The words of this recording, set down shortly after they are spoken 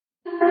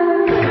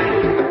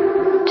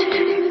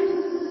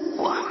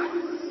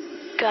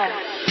Gun.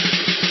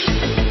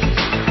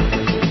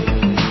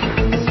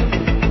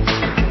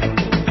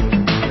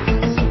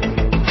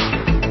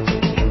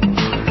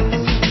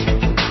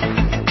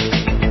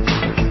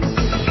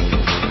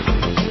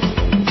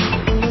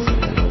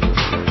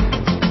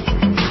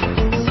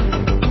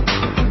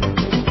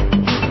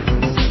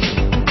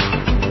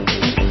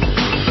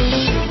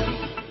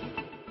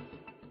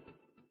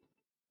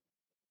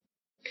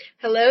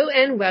 Hello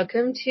and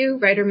welcome to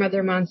Writer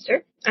Mother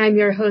Monster. I'm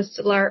your host,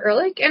 Laura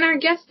Ehrlich, and our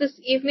guest this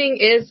evening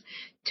is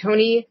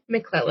Toni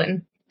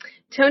McClellan.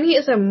 Toni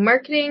is a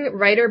marketing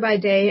writer by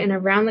day and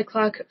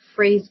around-the-clock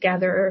phrase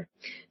gatherer.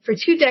 For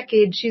 2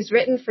 decades, she's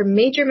written for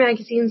major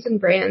magazines and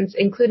brands,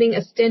 including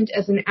a stint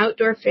as an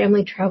outdoor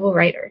family travel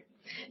writer.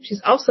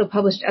 She's also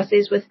published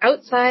essays with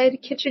Outside,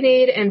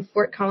 KitchenAid, and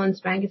Fort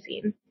Collins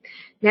magazine.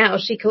 Now,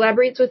 she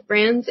collaborates with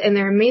brands and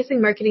their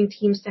amazing marketing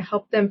teams to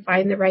help them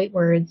find the right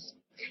words.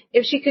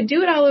 If she could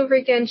do it all over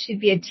again, she'd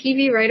be a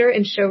TV writer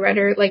and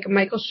showrunner like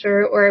Michael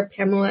Schur or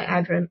Pamela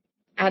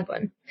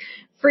Adlon.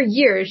 For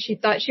years, she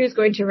thought she was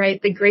going to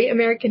write the great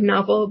American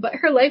novel, but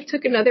her life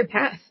took another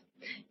path.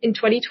 In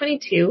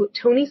 2022,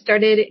 Toni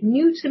started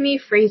New to Me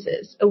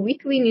Phrases, a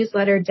weekly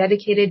newsletter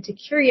dedicated to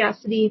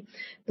curiosity,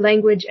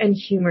 language, and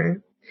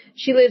humor.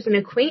 She lives in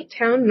a quaint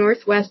town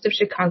northwest of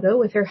Chicago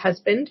with her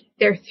husband,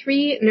 their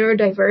 3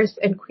 neurodiverse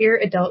and queer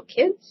adult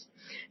kids,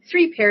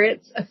 3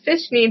 parrots, a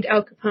fish named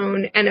Al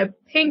Capone, and a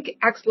pink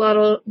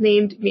axolotl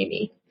named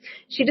Mimi.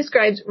 She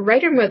describes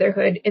writer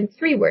motherhood in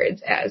 3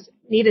 words as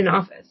need an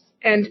office,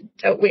 and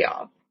don't we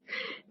all?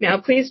 Now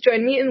please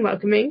join me in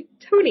welcoming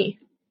Toni.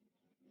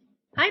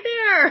 Hi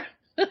there.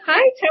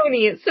 Hi,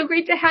 Toni. It's so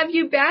great to have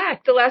you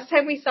back. The last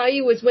time we saw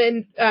you was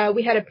when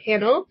we had a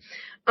panel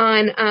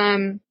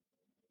on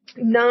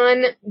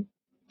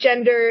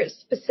non-gender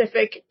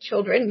specific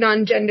children,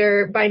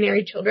 non-gender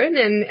binary children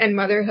and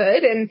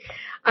motherhood. And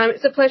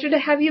it's a pleasure to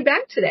have you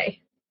back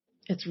today.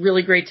 It's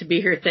really great to be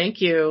here.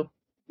 Thank you.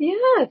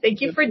 Yeah, thank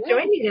you for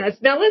joining us.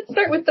 Now let's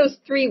start with those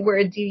 3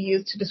 words you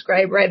used to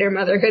describe writer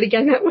motherhood.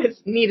 Again, that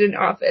was need an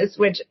office,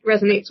 which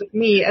resonates with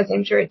me, as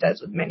I'm sure it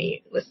does with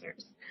many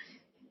listeners.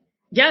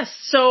 Yes.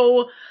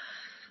 So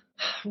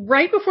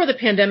right before the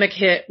pandemic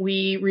hit,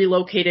 we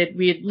relocated.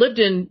 We had lived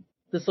in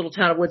this little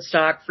town of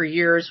Woodstock for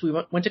years. We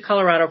went to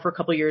Colorado for a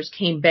couple of years,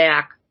 came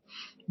back,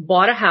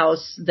 bought a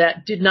house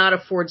that did not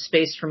afford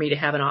space for me to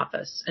have an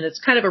office. And it's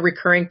kind of a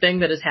recurring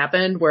thing that has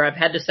happened where I've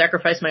had to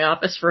sacrifice my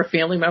office for a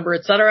family member,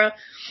 et cetera.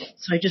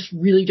 So I just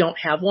really don't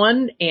have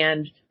one.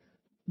 And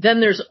then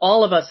there's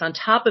all of us on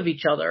top of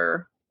each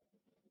other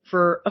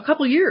for a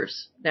couple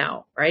years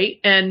now, right?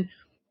 And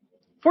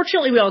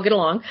fortunately, we all get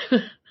along.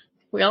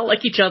 We all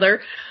like each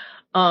other.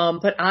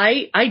 But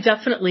I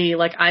definitely,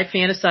 I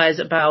fantasize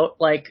about,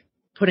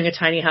 putting a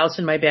tiny house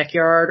in my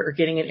backyard or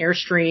getting an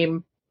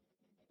Airstream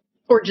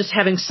or just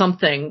having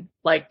something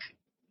like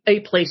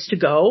a place to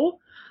go.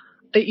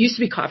 It used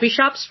to be coffee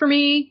shops for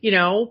me,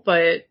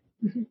 but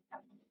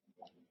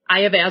I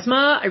have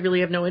asthma. I really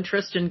have no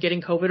interest in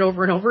getting COVID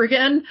over and over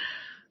again.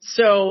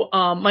 So,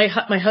 my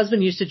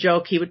husband used to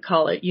joke, he would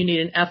call it, you need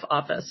an F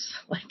office.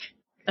 I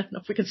don't know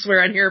if we can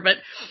swear on here, but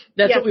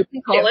that's what we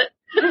would call it.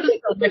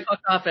 So my fuck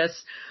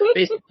office,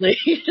 basically.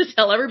 Just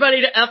tell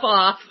everybody to F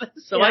off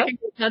so I can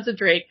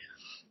concentrate.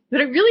 But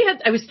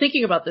I was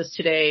thinking about this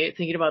today,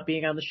 thinking about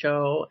being on the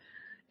show.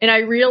 And I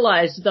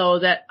realized though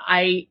that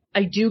I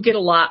do get a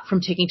lot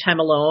from taking time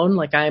alone.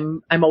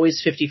 I'm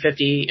always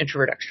 50-50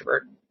 introvert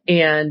extrovert.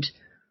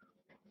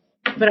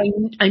 But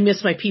I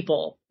miss my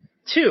people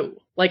too.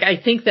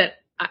 I think that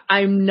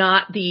I'm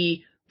not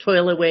the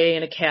toil away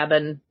in a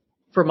cabin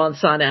for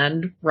months on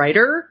end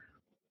writer.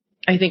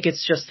 I think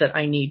it's just that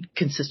I need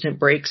consistent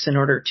breaks in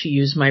order to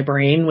use my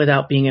brain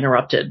without being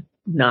interrupted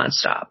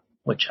nonstop,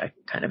 which I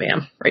kind of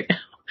am right now.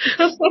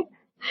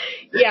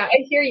 Yeah,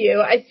 I hear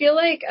you. I feel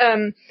like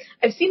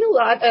I've seen a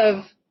lot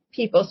of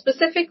people,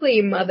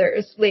 specifically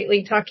mothers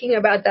lately, talking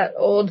about that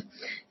old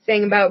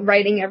thing about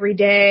writing every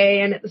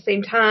day and at the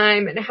same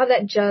time, and how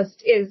that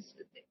just is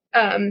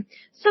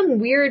some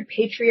weird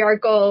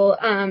patriarchal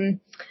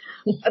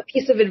a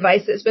piece of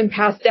advice that's been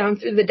passed down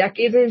through the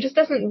decades, and it just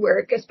doesn't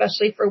work,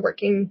 especially for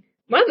working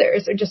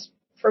mothers or just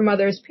for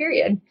mothers,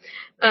 period.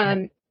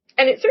 And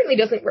it certainly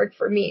doesn't work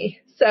for me.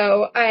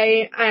 So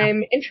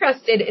I'm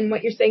interested in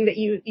what you're saying, that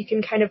you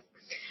can kind of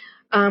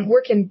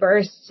work in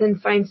bursts and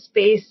find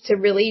space to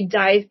really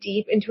dive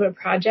deep into a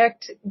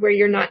project where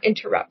you're not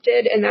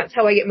interrupted. And that's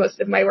how I get most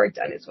of my work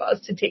done as well,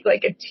 is to take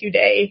a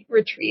 2-day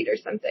retreat or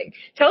something.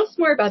 Tell us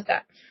more about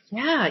that.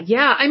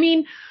 Yeah. I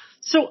mean,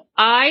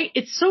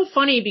 it's so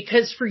funny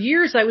because for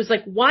years I was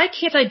like, why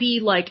can't I be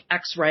like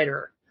X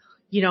writer?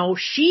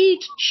 She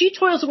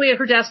toils away at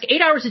her desk 8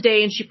 hours a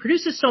day and she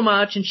produces so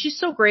much and she's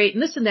so great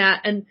and this and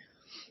that. And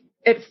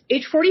at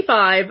age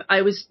 45,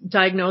 I was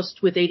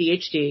diagnosed with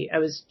ADHD. I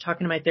was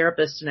talking to my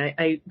therapist and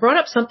I brought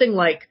up something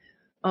like,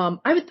 I'm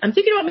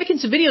thinking about making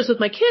some videos with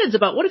my kids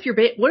about what if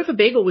a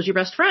bagel was your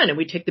best friend and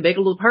we'd take the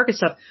bagel to the park and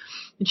stuff.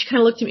 And she kind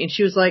of looked at me and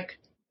she was like,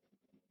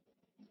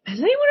 has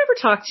anyone ever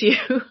talked to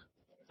you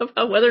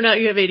about whether or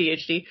not you have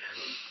ADHD?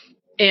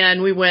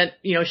 And we went,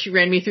 she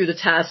ran me through the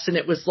test, and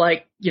it was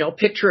like,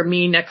 picture of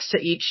me next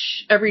to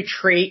every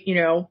trait,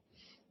 and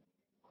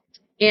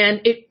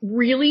it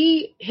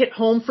really hit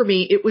home for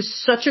me. It was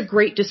such a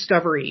great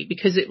discovery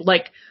because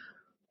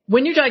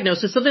when you're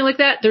diagnosed with something like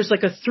that, there's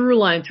like a through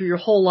line through your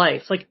whole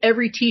life. Like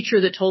every teacher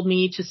that told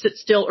me to sit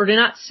still or to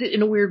not sit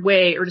in a weird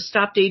way or to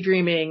stop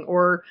daydreaming,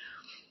 or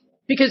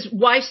because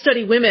why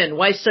study women?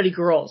 Why study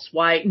girls?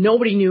 Why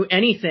nobody knew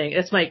anything?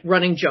 That's my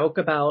running joke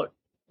about,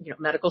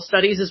 medical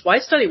studies is why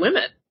study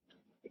women?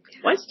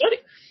 Why study?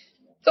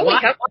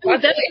 Why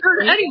would that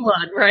hurt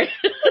anyone, right?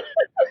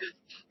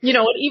 And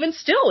even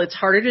still, it's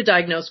harder to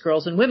diagnose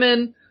girls and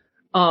women,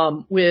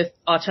 with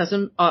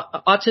autism,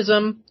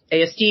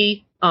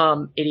 ASD,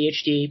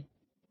 ADHD,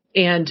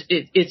 and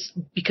it's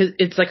because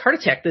it's like heart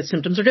attack. The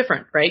symptoms are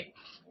different, right?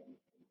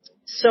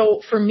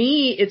 So for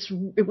me,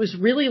 it was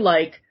really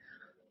like,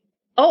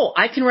 oh,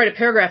 I can write a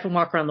paragraph and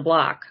walk around the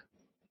block,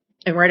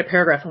 and write a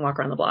paragraph and walk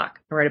around the block,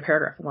 and write a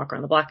paragraph and walk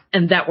around the block,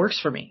 and that works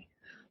for me.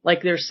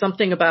 Like there's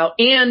something about,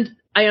 and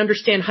I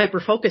understand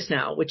hyperfocus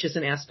now, which is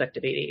an aspect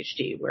of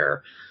ADHD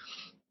where,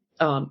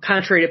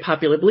 contrary to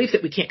popular belief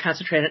that we can't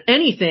concentrate on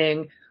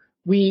anything,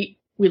 we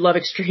love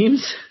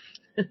extremes.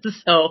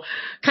 So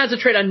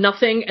concentrate on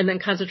nothing and then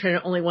concentrate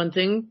on only one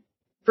thing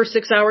for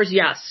 6 hours.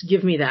 Yes,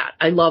 give me that.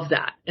 I love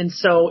that. And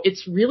so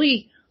it's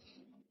really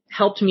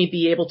helped me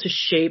be able to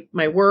shape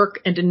my work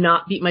and to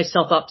not beat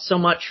myself up so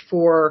much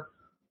for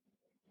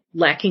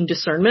lacking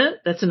discernment.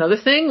 That's another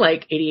thing.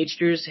 Like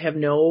ADHDers have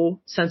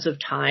no sense of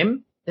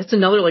time. That's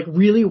another like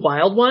really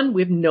wild one.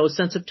 We have no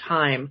sense of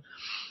time.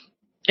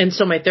 And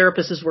so my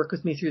therapist has worked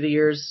with me through the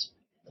years.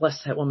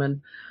 Bless that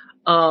woman.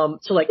 So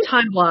like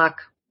time block,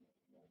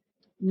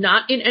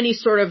 not in any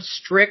sort of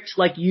strict,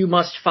 like you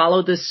must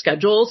follow this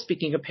schedule,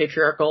 speaking of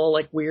patriarchal,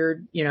 like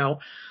weird,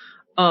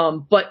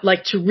 but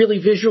like to really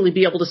visually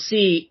be able to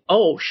see,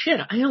 oh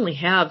shit, I only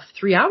have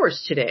 3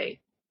 hours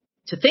today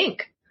to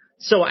think.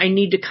 So I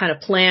need to kind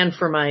of plan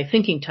for my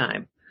thinking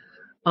time.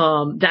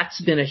 That's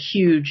been a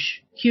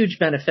huge, huge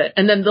benefit.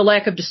 And then the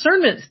lack of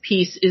discernment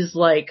piece is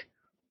like,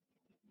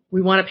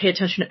 we want to pay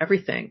attention to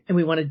everything and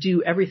we want to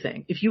do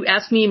everything. If you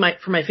ask me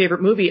for my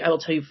favorite movie, I will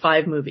tell you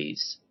 5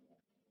 movies.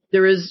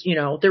 There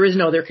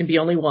can be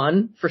only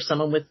one for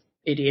someone with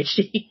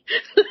ADHD.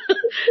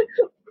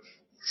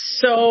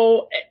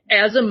 So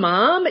as a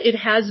mom, it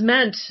has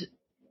meant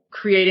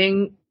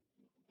creating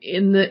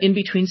in the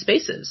in-between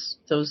spaces,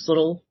 those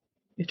little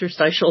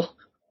interstitial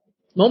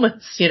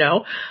moments,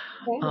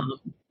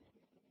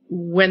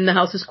 when the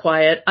house is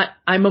quiet.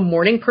 I'm a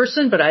morning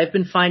person, but I've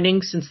been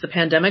finding since the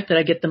pandemic that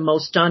I get the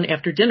most done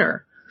after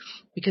dinner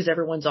because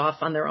everyone's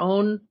off on their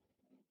own.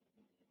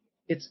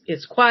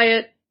 It's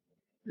quiet.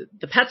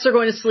 The pets are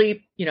going to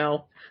sleep,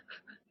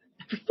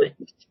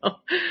 everything. So.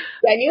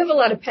 Yeah, and you have a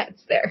lot of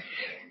pets there.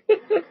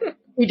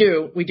 We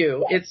do.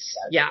 It's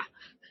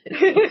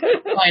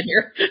fine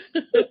here.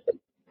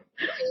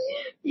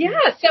 Yeah.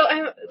 So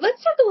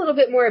let's talk a little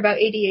bit more about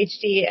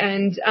ADHD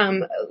and,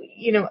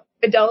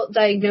 adult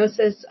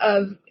diagnosis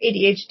of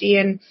ADHD.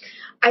 And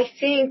I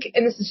think,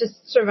 and this is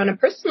just sort of on a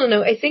personal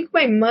note, I think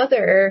my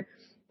mother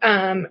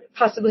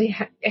possibly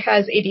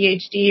has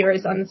ADHD or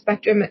is on the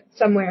spectrum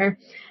somewhere.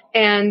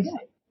 And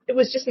it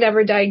was just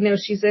never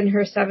diagnosed. She's in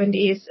her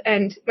 70s.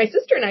 And my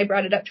sister and I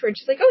brought it up to her. And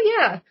she's like, oh,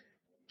 yeah.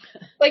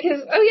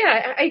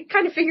 I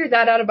kind of figured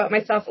that out about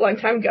myself a long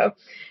time ago.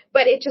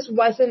 But it just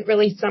wasn't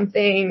really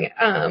something,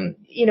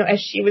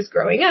 as she was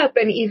growing up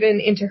and even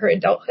into her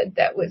adulthood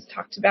that was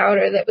talked about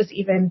or that was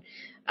even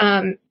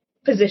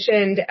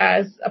positioned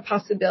as a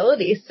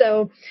possibility.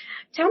 So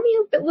tell me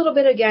a little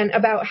bit again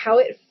about how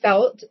it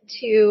felt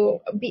to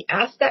be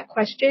asked that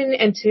question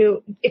and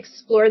to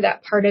explore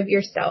that part of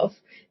yourself.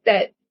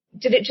 That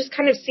did it just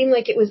kind of seem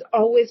like it was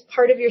always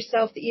part of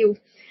yourself that you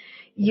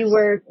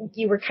were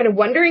kind of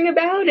wondering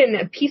about and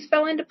a piece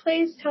fell into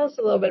place? Tell us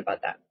a little bit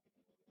about that.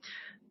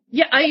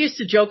 Yeah, I used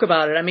to joke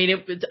about it. I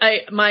mean,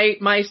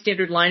 my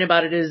standard line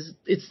about it is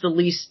it's the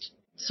least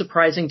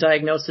surprising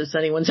diagnosis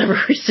anyone's ever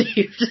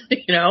received,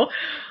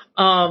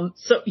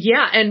 So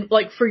yeah, and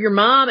like for your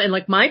mom and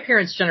like my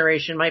parents'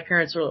 generation, my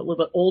parents are a little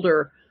bit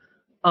older,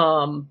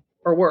 or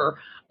were,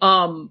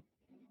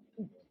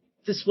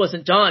 this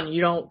wasn't done.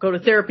 You don't go to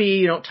therapy.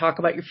 You don't talk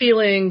about your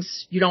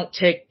feelings. You don't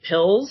take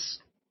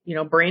pills,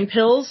 brain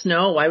pills.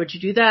 No, why would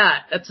you do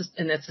that? That's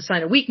a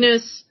sign of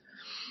weakness.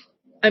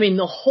 I mean,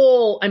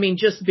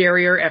 just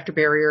barrier after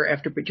barrier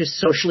after just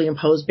socially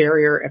imposed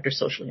barrier after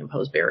socially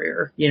imposed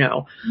barrier,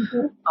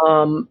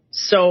 Mm-hmm.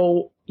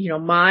 So,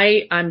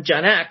 I'm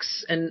Gen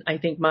X, and I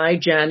think my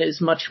gen is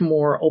much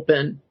more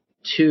open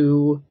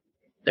to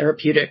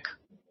therapeutic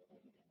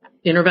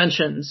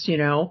interventions,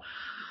 and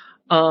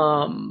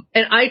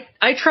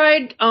I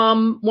tried,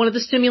 one of the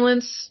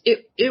stimulants.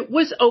 It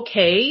was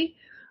okay.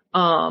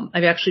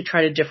 I've actually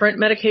tried a different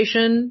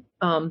medication,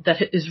 that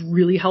is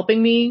really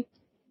helping me.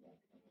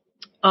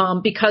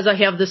 Because I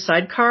have this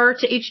sidecar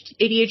to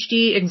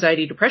ADHD,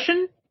 anxiety,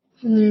 depression.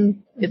 Mm-hmm.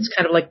 It's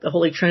kind of like the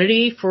holy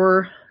trinity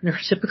for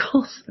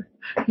neuroatypicals.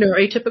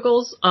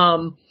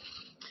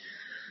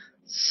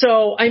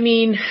 So, I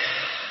mean,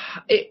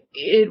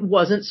 it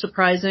wasn't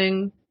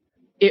surprising.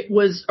 It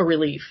was a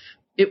relief.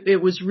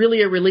 It was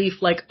really a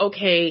relief. Like,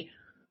 okay,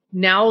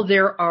 now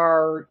there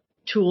are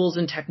tools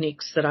and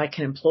techniques that I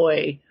can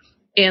employ,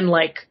 and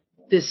like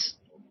this,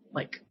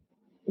 like,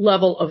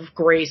 level of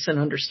grace and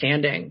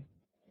understanding.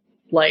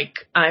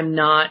 Like, I'm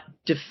not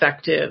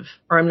defective,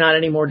 or I'm not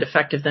any more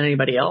defective than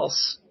anybody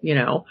else.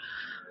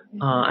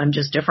 I'm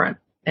just different,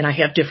 and I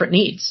have different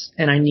needs,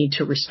 and I need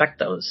to respect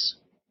those.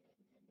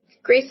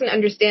 Grace and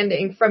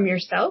understanding from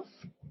yourself?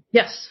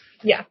 Yes.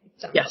 Yeah.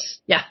 Yes.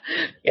 Yeah.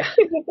 Yeah.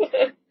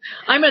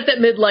 I'm at that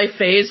midlife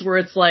phase where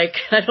it's like,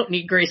 I don't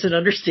need grace and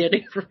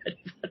understanding from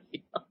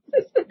anybody else.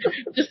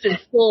 Just in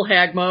full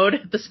hag mode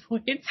at this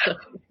point. So.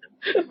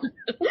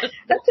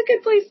 That's a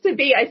good place to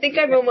be. I think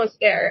I'm almost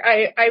there.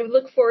 I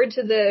look forward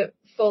to the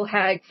full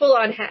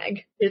on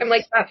hag. I'm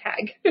like that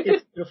hag.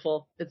 It's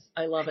beautiful.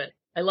 I love it.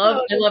 I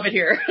love it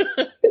here.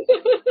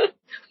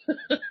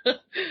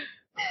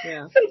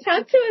 Yeah. So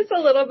talk to us a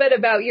little bit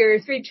about your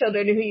 3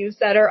 children who you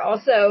said are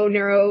also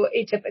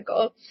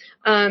neuroatypical,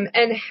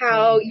 and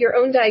how your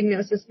own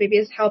diagnosis maybe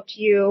has helped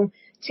you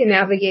to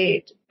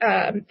navigate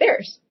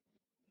theirs.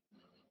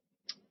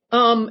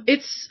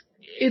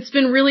 It's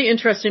been really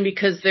interesting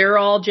because they're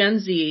all Gen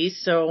Z.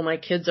 So my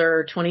kids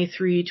are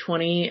 23,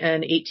 20,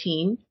 and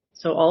 18.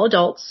 So all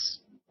adults,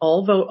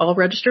 all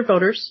registered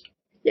voters.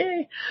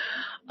 Yay.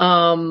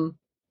 And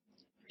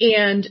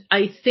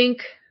I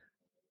think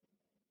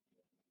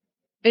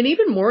an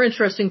even more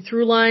interesting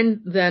through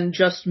line than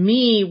just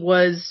me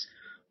was,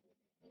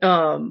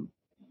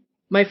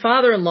 my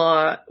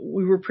father-in-law,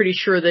 we were pretty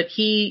sure that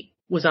he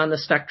was on the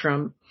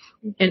spectrum.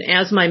 And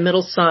as my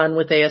middle son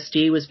with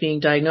ASD was being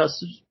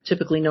diagnosed,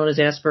 typically known as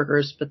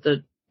Asperger's, but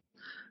the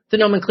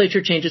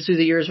nomenclature changes through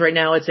the years. Right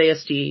now it's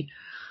ASD.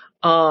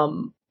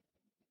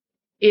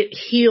 It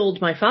healed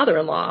my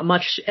father-in-law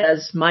much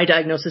as my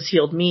diagnosis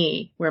healed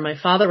me, where my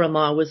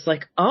father-in-law was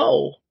like,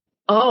 oh,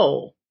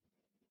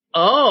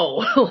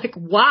 like,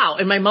 wow.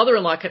 And my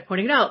mother-in-law kept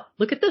pointing it out.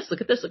 Look at this,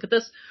 look at this, look at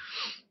this.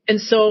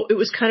 And so it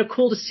was kind of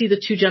cool to see the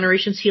 2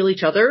 generations heal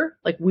each other.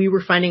 Like, we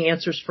were finding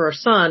answers for our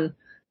son,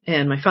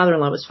 and my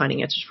father-in-law was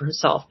finding answers for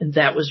himself. And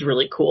that was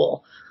really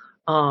cool.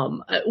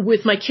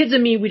 With my kids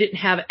and me, we didn't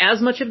have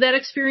as much of that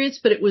experience,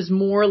 but it was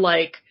more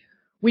like,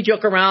 we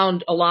joke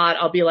around a lot.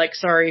 I'll be like,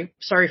 sorry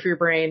for your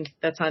brain.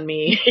 That's on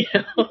me.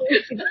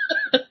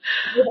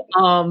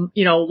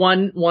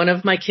 One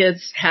of my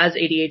kids has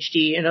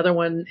ADHD. Another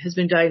one has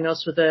been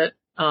diagnosed with it.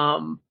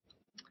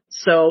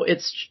 So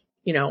it's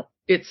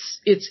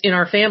in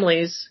our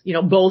families.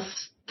 Both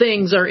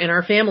things are in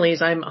our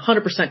families. I'm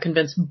 100%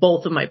 convinced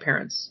both of my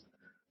parents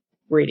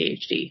were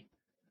ADHD.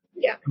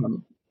 Yeah.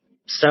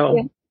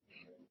 So.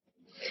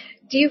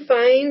 Do you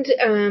find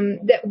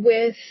that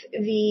with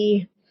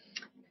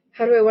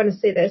how do I want to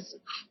say this?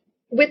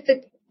 With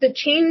the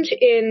change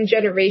in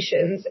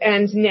generations,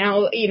 and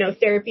now,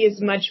 therapy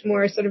is much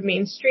more sort of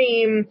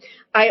mainstream.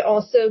 I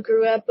also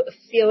grew up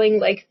feeling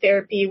like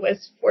therapy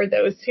was for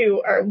those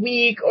who are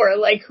weak or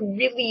like who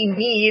really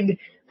need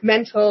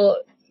mental,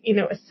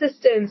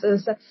 assistance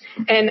and stuff.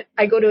 And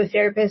I go to a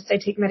therapist, I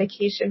take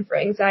medication for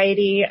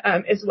anxiety,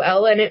 as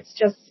well. And it's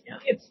just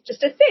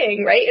a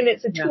thing, right? And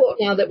it's a tool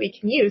now that we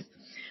can use.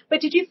 But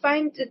did you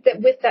find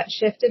that with that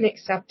shift in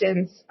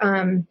acceptance,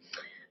 how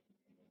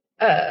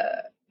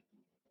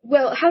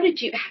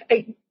did you,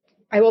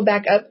 I will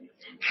back up.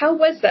 How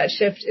was that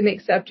shift in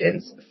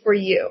acceptance for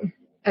you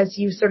as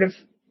you sort of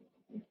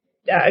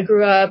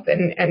grew up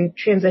and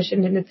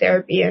transitioned into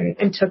therapy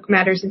and took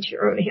matters into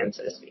your own hands,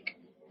 so to speak?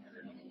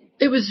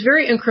 It was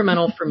very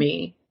incremental for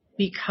me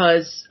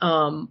because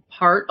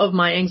part of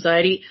my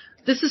anxiety,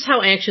 this is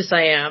how anxious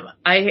I am.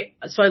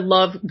 So I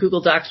love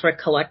Google Docs where I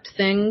collect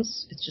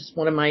things. It's just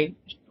one of my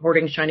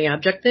hoarding shiny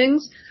object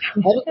things. I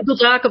have a Google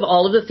Doc of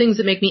all of the things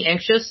that make me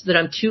anxious that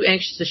I'm too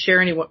anxious to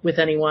share with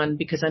anyone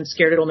because I'm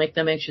scared it'll make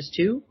them anxious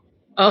too.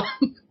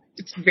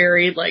 It's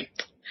very like,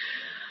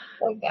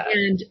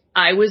 and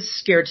I was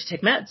scared to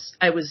take meds.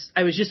 I was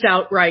just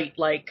outright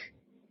like,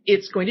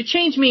 it's going to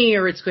change me,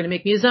 or it's going to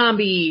make me a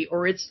zombie,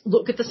 or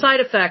look at the side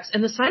effects.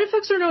 And the side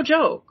effects are no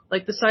joke.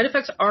 Like, the side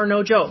effects are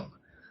no joke.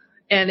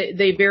 And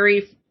they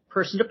vary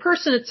person to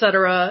person, et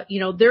cetera.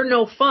 They're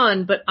no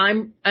fun, but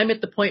I'm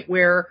at the point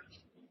where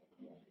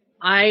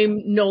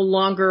I'm no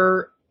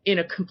longer in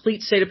a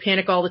complete state of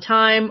panic all the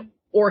time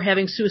or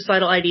having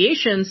suicidal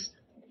ideations.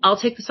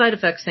 I'll take the side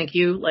effects. Thank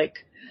you. Like,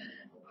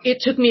 it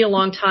took me a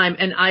long time,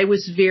 and I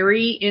was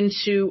very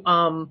into,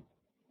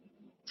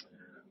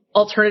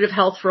 alternative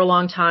health for a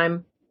long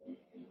time.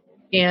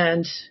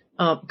 And,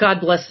 God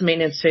bless the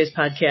Maintenance Phase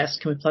podcast.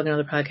 Can we plug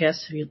another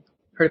podcast? Have you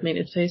heard of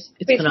Maintenance Phase?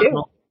 It's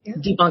phenomenal. Yeah.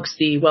 Debunks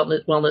the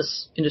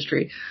wellness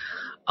industry.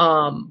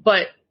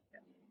 But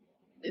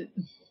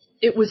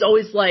it was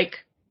always like,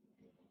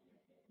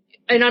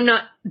 and I'm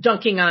not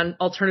dunking on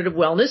alternative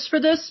wellness for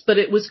this, but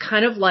it was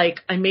kind of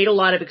like I made a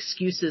lot of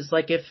excuses.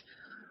 Like,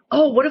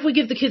 what if we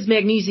give the kids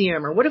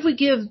magnesium, or what if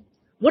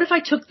I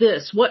took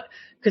this?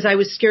 Because I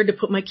was scared to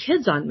put my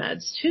kids on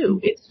meds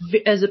too.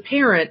 As a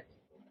parent,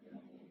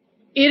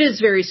 it is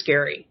very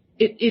scary.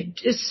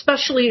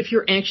 especially if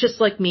you're anxious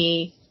like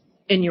me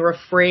and you're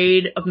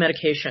afraid of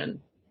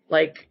medication,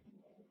 like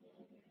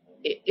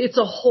it's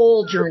a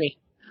whole journey.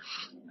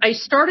 I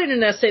started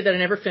an essay that I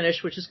never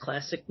finished, which is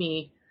classic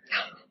me,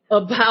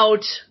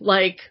 about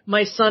like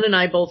my son and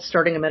I both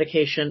starting a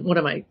medication, one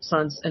of my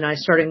sons and I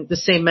starting the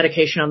same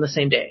medication on the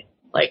same day,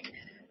 like,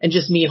 and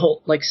just me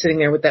like sitting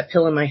there with that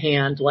pill in my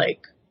hand, like,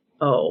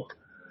 oh,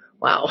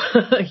 wow,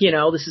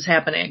 this is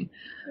happening.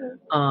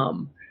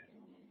 And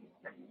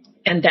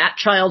that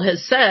child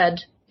has said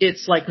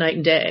it's like night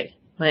and day.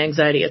 My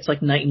anxiety, it's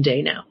like night and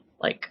day now.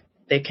 Like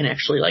they can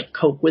actually like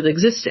cope with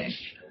existing.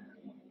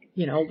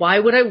 Why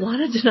would I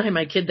want to deny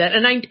my kid that?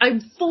 And I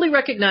fully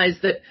recognize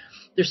that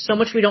there's so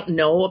much we don't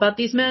know about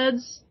these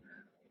meds.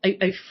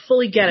 I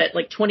fully get it.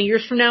 Like 20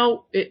 years from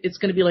now, it's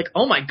going to be like,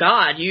 oh my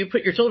God, you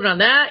put your children on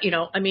that?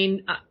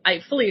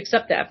 I fully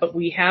accept that, but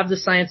we have the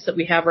science that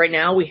we have right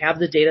now. We have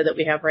the data that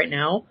we have right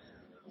now.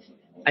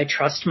 I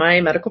trust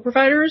my medical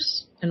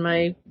providers and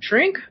my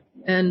shrink,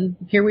 and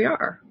here we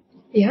are.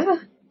 Yeah.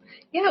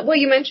 Yeah. Well,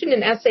 you mentioned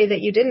an essay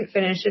that you didn't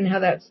finish and how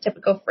that's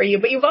typical for you,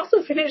 but you've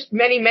also finished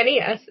many, many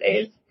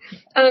essays.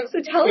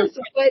 So tell us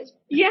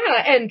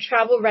and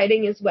travel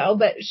writing as well,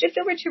 but shift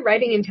over to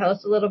writing and tell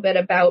us a little bit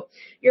about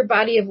your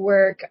body of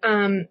work,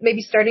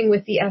 maybe starting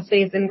with the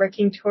essays and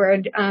working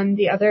toward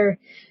the other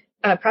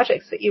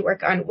projects that you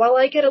work on, while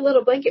I get a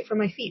little blanket for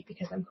my feet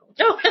because I'm cold.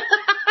 Oh,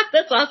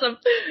 that's awesome.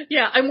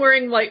 Yeah, I'm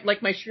wearing like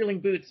my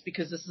shearling boots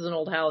because this is an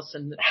old house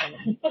and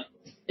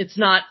it's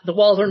not, the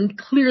walls are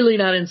clearly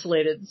not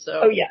insulated.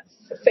 So. Oh yes,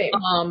 same.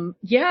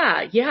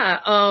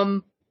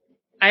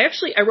 I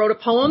wrote a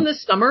poem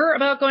this summer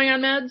about going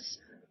on meds.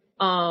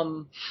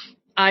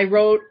 I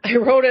wrote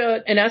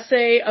an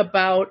essay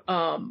about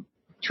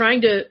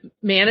trying to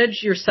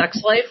manage your sex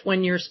life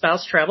when your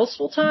spouse travels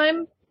full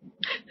time.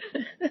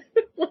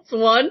 That's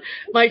one.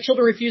 My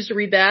children refuse to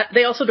read that.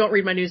 They also don't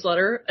read my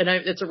newsletter, and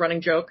it's a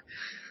running joke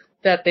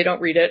that they don't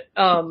read it.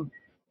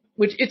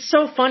 Which it's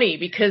so funny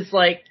because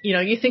like,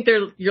 you think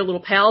they're your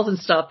little pals and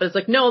stuff, but it's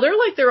like, no, they're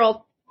like their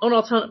own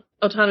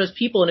autonomous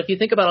people. And if you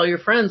think about all your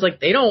friends, like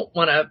they don't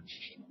want to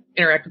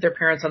interact with their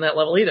parents on that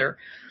level either.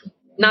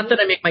 Not that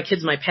I make my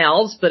kids my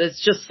pals, but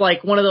it's just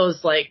like one of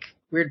those like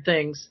weird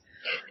things.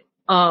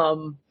 I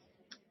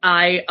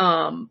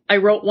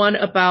wrote one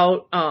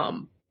about,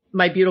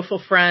 my beautiful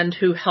friend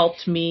who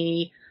helped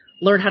me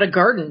learn how to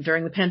garden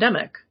during the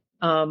pandemic.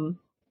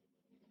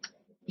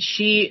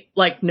 She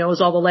like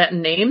knows all the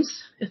Latin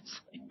names.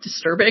 It's like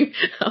disturbing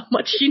how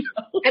much she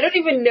knows. I don't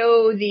even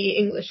know the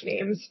English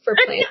names for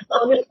plants,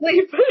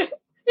 honestly, but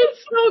it's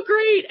so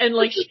great. And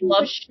like she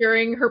loves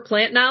sharing her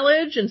plant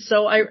knowledge. And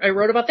so I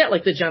wrote about that,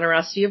 like the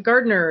generosity of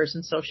gardeners.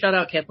 And so shout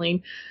out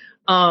Kathleen.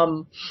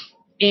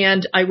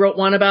 And I wrote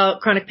one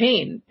about chronic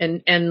pain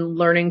and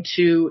learning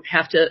to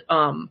have to,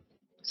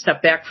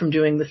 step back from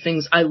doing the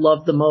things I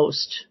love the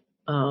most,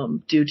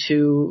 due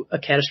to a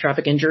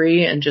catastrophic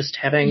injury and just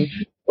having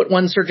what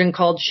one surgeon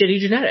called shitty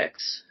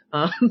genetics.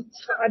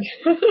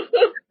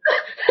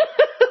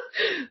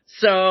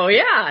 So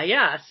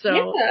yeah.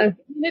 So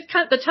it's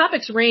kind of, the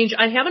topics range.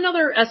 I have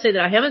another essay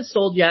that I haven't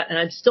sold yet and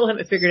I still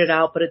haven't figured it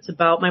out, but it's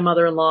about my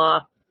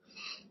mother-in-law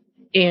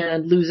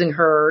and losing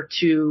her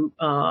to,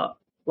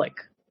 like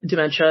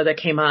dementia that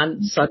came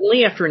on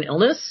suddenly after an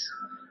illness.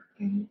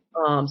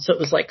 So it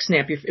was like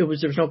snappy. There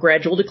was no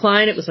gradual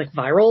decline. It was like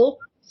viral.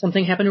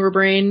 Something happened to her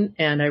brain.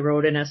 And I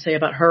wrote an essay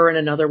about her and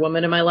another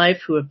woman in my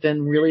life who have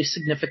been really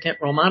significant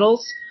role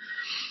models.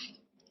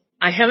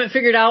 I haven't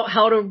figured out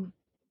how to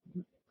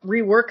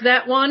rework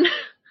that one.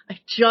 I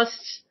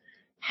just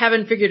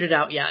haven't figured it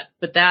out yet.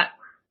 But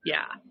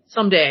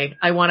someday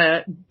I want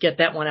to get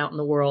that one out in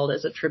the world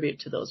as a tribute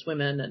to those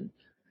women. And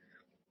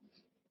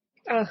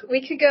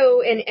we could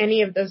go in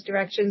any of those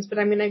directions, but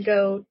I'm going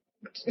to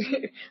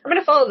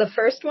follow the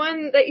first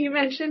one that you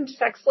mentioned,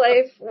 sex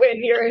life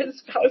when you're a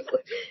spouse,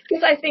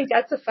 because I think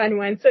that's a fun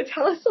one. So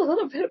tell us a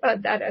little bit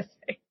about that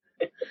essay.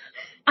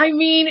 I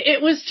mean,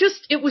 it was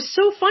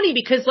so funny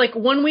because like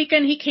one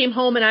weekend he came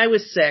home and I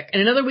was sick,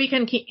 and another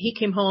weekend he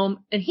came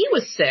home and he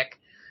was sick.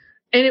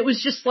 And it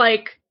was just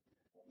like,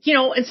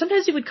 and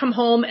sometimes he would come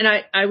home and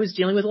I was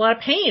dealing with a lot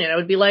of pain and I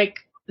would be like,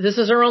 this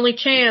is our only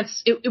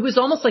chance. It was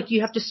almost like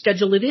you have to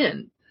schedule it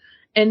in.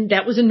 And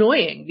that was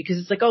annoying because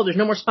it's like, oh, there's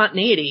no more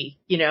spontaneity,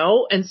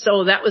 And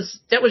so that was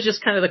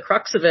just kind of the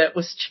crux of it,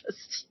 was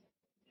just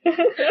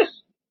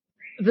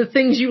the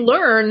things you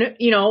learn,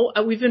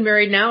 we've been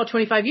married now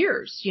 25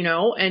 years,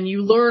 and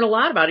you learn a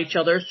lot about each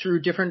other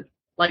through different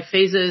life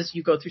phases.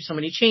 You go through so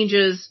many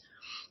changes,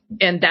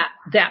 and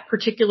that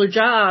particular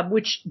job,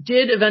 which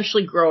did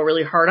eventually grow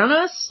really hard on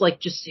us, like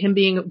just him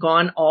being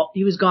gone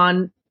he was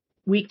gone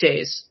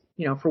weekdays,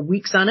 for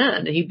weeks on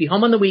end, and he'd be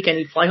home on the weekend.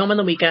 He'd fly home on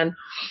the weekend.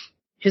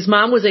 His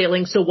mom was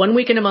ailing, so one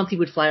weekend a month he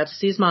would fly out to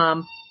see his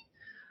mom.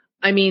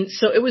 I mean,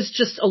 so it was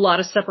just a lot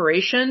of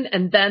separation.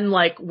 And then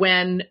like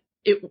when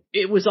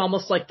it was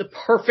almost like the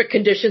perfect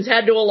conditions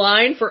had to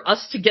align for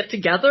us to get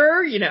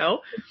together,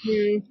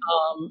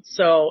 Mm-hmm.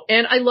 So,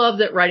 and I love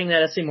that writing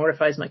that essay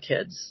mortifies my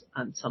kids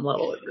on some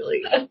level. It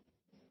really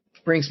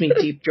brings me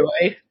deep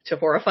joy to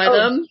horrify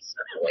them.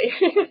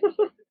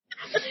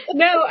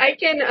 No, I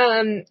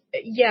can,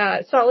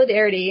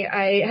 solidarity.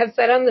 I have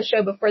said on the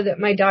show before that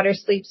my daughter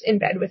sleeps in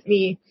bed with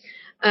me,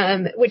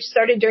 which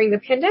started during the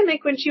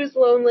pandemic when she was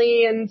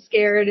lonely and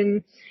scared.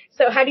 And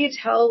so how do you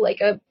tell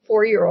like a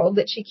 4-year-old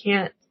that she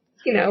can't,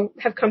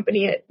 have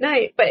company at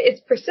night? But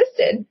it's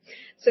persisted.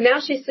 So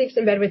now she sleeps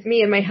in bed with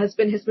me, and my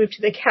husband has moved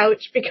to the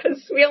couch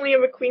because we only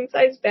have a queen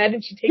size bed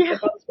and she takes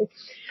up all the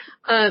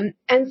space.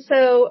 And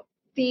so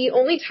the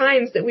only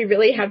times that we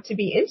really have to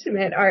be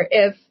intimate are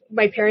if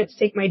my parents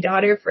take my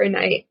daughter for a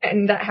night,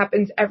 and that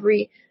happens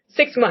every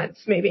 6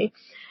 months, maybe.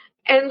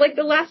 And like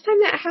the last time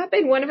that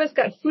happened, one of us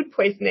got food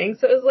poisoning.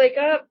 So it was like,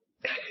 I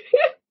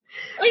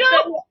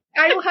know.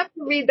 I will have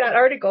to read that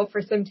article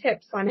for some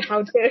tips on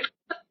how to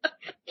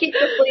keep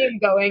the flame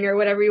going, or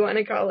whatever you want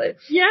to call it.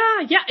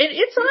 Yeah.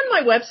 It's on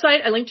my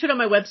website. I linked to it on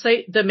my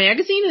website. The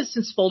magazine has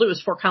since folded. It was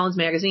Fort Collins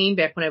Magazine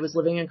back when I was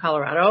living in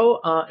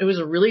Colorado. It was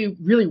a really,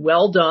 really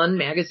well done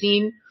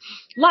magazine.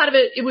 A lot of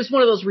it was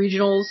one of those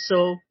regionals,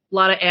 so a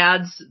lot of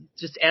ads,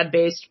 just ad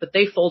based, but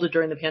they folded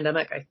during the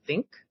pandemic, I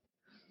think.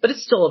 But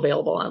it's still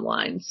available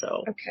online,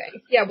 so.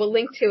 Okay. Yeah, we'll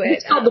link to it.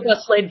 It's called The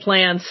Best Laid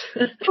Plans.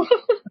 Love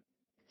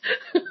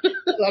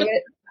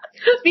it.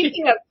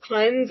 Speaking of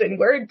puns and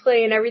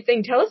wordplay and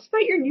everything, tell us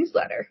about your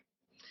newsletter.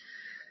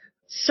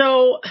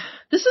 So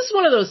this is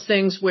one of those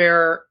things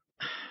where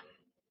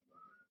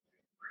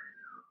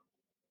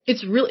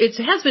it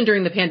has been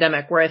during the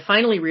pandemic where I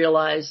finally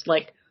realized,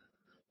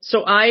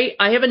 so I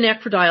have a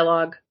knack for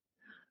dialogue.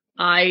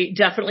 I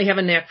definitely have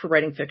a knack for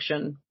writing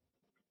fiction.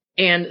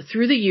 And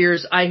through the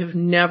years, I have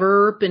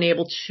never been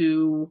able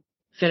to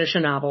finish a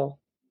novel.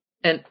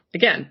 And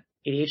again,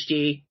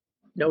 ADHD,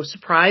 no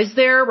surprise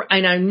there.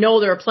 And I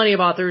know there are plenty of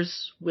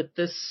authors with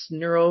this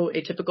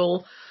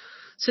neuroatypical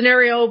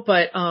scenario,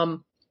 but,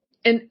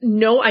 and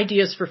no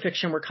ideas for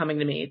fiction were coming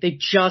to me.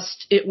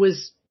 It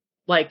was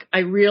like, I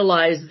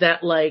realized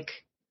that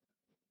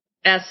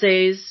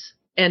essays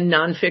and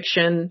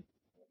nonfiction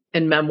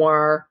and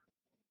memoir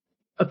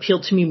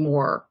appealed to me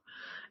more.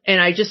 And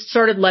I just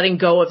started letting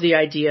go of the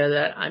idea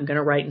that I'm going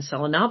to write and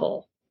sell a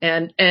novel.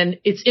 And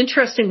it's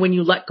interesting when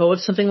you let go of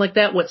something like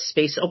that, what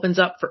space opens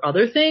up for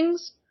other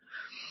things.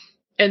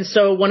 And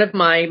so one of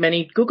my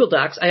many Google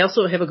Docs, I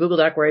also have a Google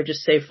Doc where I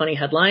just save funny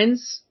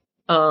headlines.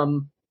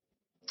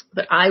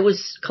 But I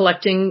was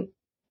collecting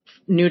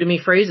new to me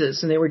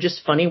phrases, and they were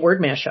just funny word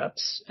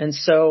mashups. And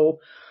so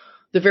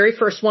the very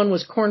first one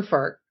was corn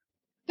fart.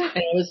 And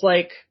I was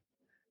like,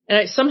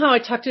 somehow I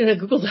tucked it in a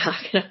Google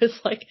Doc, and I was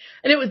like,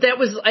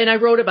 and I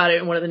wrote about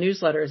it in one of the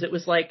newsletters. It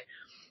was like,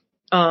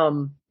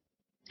 an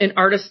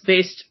artist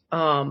based,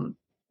 I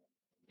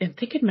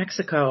think in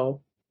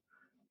Mexico,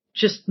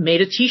 just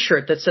made a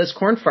t-shirt that says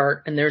corn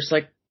fart, and there's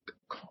like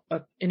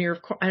an ear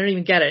of corn. I don't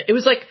even get it. It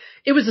was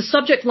a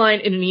subject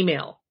line in an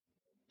email,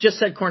 just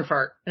said corn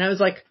fart. And I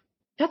was like,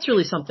 that's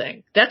really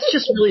something. That's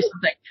just really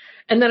something.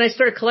 And then I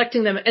started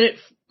collecting them, and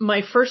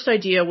my first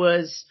idea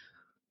was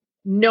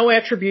no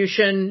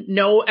attribution,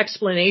 no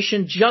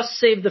explanation, just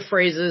save the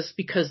phrases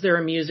because they're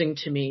amusing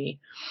to me.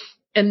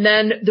 And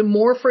then the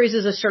more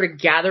phrases I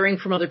started gathering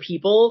from other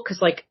people,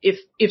 cause if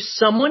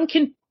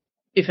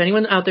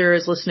anyone out there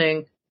is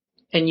listening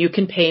and you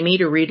can pay me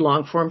to read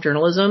long form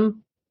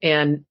journalism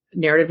and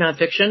narrative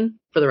nonfiction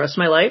for the rest of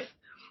my life,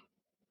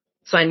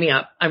 sign me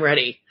up. I'm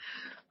ready.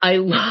 I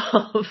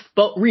love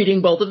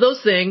reading both of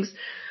those things.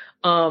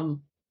 I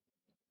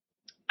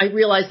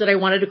realized that I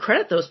wanted to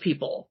credit those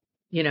people,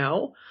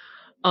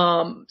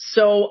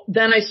 so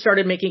then I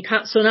started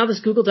so now this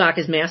Google Doc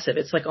is massive.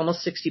 It's like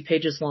almost 60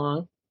 pages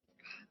long,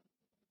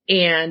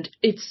 and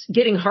it's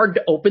getting hard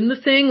to open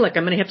the thing. Like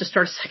I'm going to have to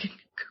start a second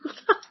Google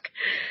Doc.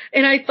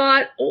 And I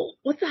thought,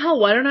 what the hell?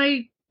 Why don't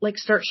I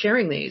start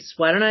sharing these?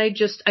 Why don't I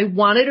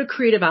wanted a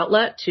creative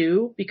outlet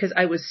too, because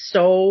I was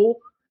so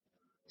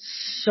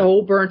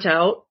burnt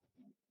out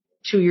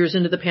 2 years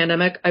into the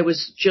pandemic. I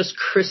was just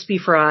crispy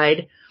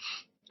fried.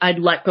 I'd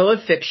let go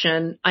of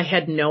fiction. I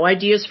had no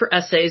ideas for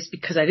essays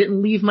because I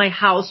didn't leave my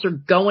house or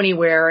go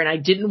anywhere, and I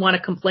didn't want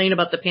to complain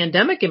about the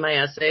pandemic in my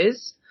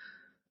essays.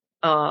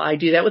 I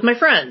do that with my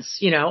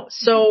friends,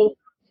 So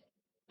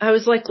I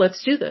was like,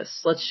 let's do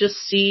this. Let's just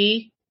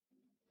see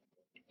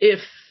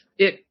if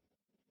it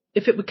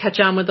would catch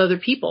on with other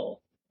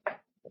people.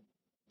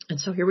 And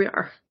so here we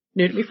are.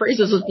 New to Me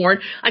Phrases was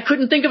born. I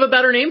couldn't think of a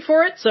better name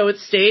for it, so it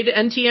stayed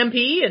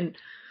NTMP, and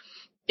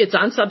it's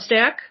on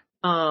Substack.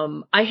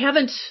 I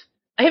haven't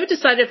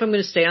decided if I'm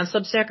going to stay on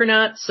Substack or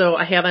not, so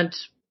I haven't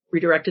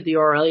redirected the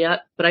URL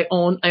yet, but I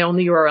own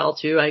the URL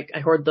too. I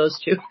hoard those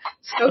too.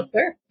 So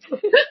sure.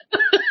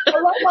 I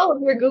love all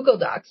of your Google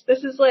Docs.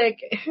 This is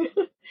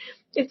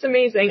it's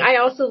amazing. I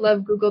also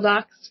love Google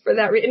Docs for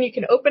that reason. You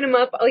can open them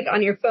up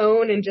on your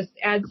phone and just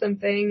add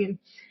something, and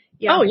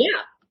yeah. Oh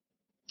yeah.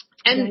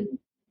 And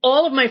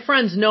all of my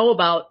friends know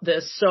about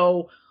this,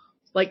 so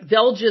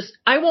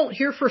I won't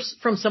hear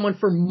from someone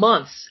for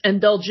months, and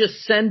they'll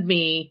just send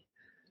me,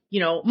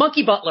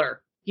 Monkey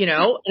Butler,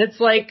 and it's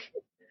like,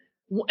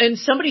 And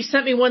somebody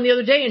sent me one the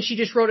other day and she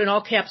just wrote in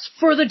all caps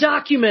for the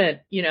document,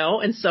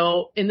 and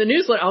so in the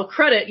newsletter, I'll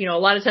credit, a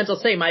lot of times I'll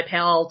say my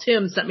pal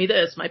Tim sent me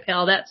this, my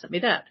pal that sent me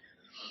that.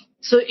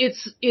 So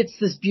it's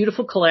this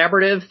beautiful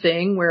collaborative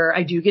thing where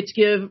I do get to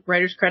give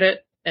writers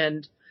credit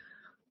and,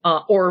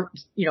 or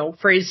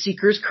phrase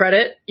seekers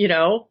credit,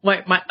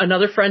 my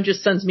another friend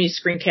just sends me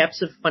screen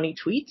caps of funny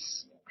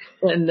tweets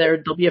and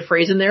there'll be a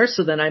phrase in there.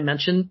 So then I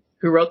mention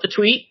who wrote the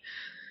tweet,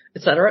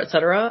 et cetera, et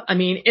cetera. I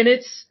mean, and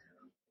it's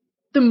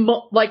the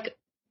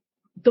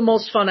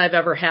most fun I've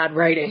ever had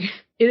writing.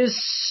 It is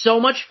so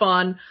much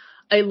fun.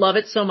 I love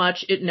it so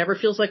much. It never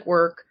feels like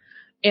work.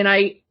 And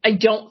I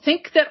don't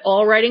think that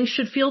all writing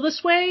should feel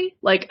this way.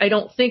 Like, I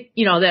don't think,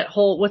 that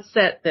whole, what's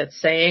that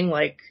saying?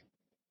 Like,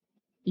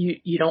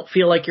 you don't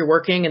feel like you're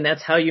working and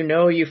that's how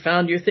you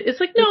found your it's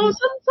like, no,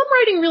 some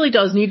writing really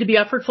does need to be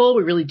effortful.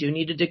 We really do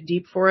need to dig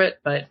deep for it.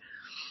 But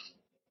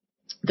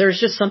there's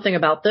just something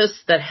about this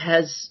that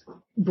has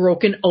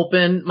broken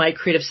open my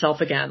creative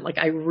self again. Like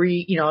I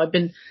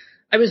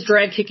was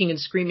drag kicking and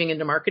screaming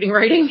into marketing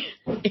writing.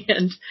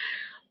 And,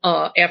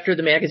 after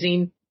the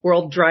magazine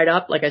world dried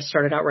up, like I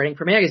started out writing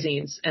for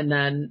magazines and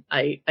then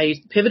I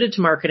pivoted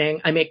to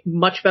marketing. I make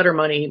much better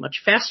money,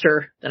 much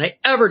faster than I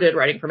ever did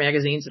writing for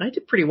magazines. And I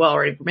did pretty well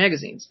writing for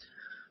magazines.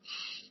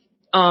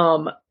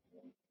 But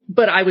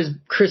I was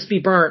crispy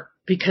burnt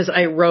because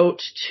I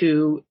wrote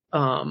to,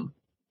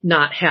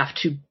 not have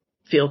to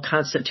feel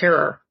constant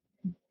terror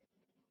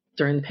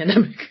during the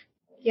pandemic.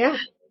 Yeah.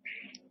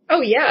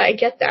 Oh yeah, I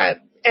get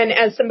that. And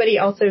as somebody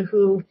also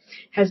who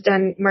has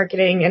done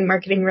marketing and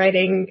marketing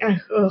writing,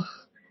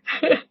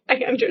 I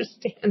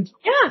understand.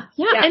 Yeah.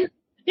 And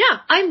yeah,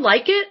 I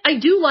like it. I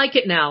do like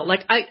it now.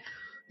 Like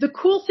the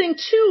cool thing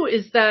too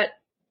is that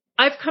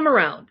I've come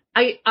around.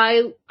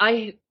 I'm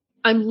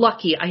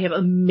lucky. I have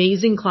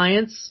amazing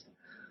clients.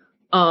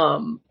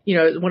 One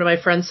of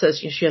my friends says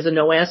she has a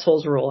no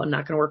assholes rule. I'm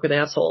not going to work with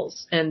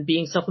assholes. And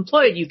being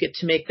self-employed, you get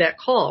to make that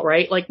call,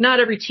 right? Like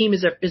not every team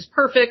is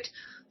perfect.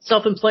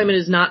 Self-employment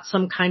is not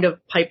some kind of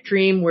pipe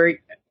dream where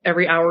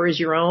every hour is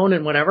your own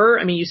and whatever.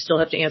 I mean, you still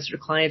have to answer to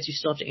clients. You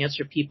still have to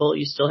answer to people.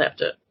 You still have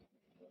to,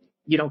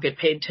 you don't get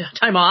paid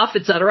time off,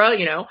 et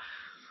cetera,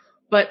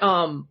 But,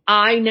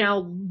 I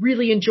now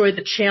really enjoy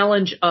the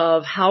challenge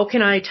of how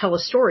can I tell a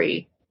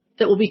story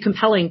that will be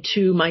compelling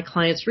to my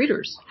clients'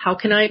 readers? How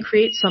can I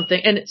create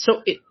something? And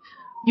so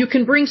you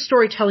can bring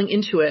storytelling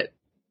into it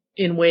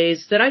in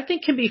ways that I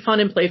think can be fun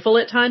and playful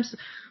at times.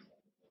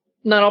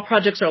 Not all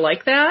projects are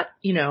like that,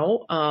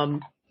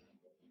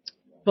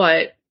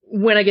 but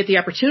when I get the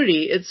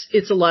opportunity,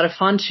 it's a lot of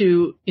fun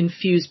to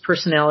infuse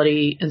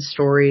personality and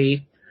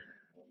story,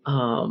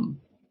 and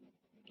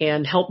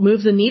help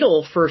move the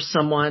needle for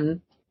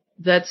someone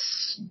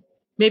that's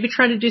maybe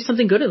trying to do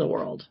something good in the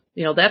world.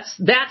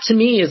 That to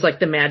me is like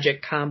the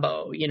magic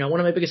combo. One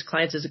of my biggest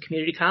clients is a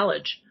community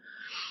college.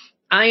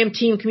 I am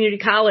team community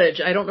college.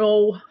 I don't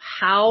know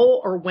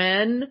how or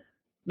when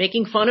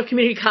making fun of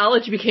community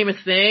college became a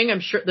thing.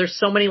 I'm sure there's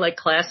so many like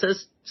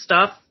classist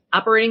stuff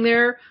operating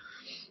there,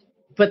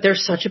 but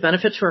there's such a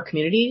benefit to our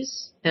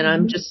communities. And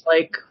I'm just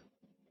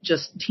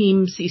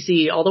team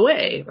CC all the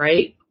way.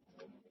 Right.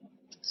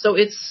 So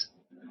it's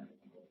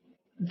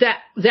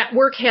that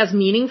work has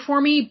meaning for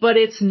me, but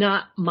it's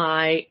not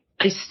I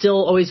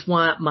still always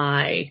want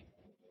my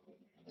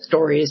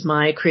stories,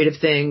 my creative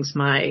things,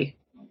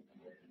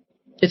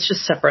 it's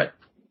just separate.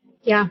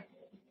 Yeah.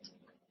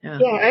 Yeah,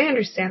 I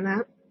understand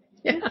that.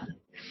 Yeah.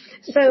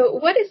 So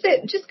what is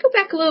it? Just go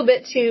back a little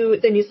bit to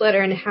the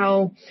newsletter and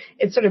how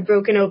it's sort of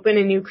broken open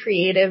a new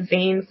creative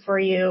vein for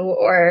you,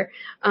 or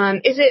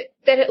is it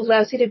that it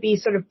allows you to be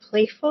sort of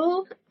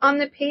playful on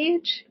the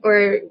page,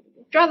 or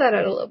draw that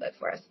out a little bit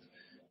for us?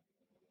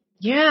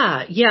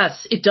 Yeah.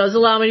 Yes, it does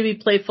allow me to be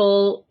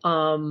playful.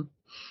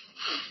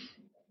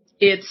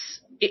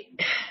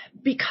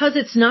 Because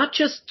it's not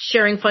just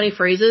sharing funny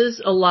phrases.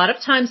 A lot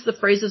of times the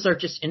phrases are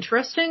just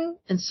interesting,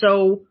 and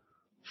so.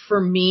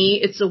 For me,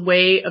 it's a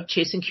way of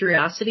chasing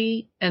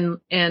curiosity and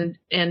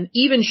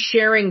even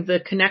sharing the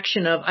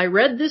connection of, I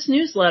read this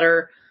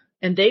newsletter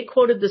and they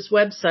quoted this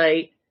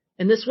website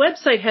and this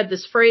website had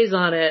this phrase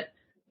on it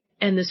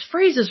and this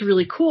phrase is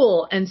really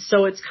cool. And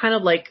so it's kind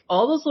of like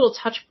all those little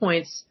touch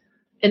points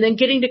and then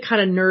getting to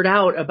kind of nerd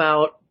out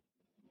about,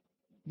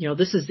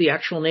 this is the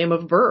actual name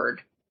of a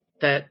bird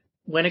that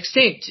went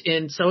extinct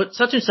in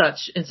such and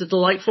such. It's a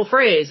delightful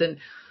phrase. And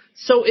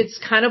so it's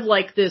kind of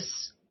like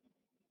this,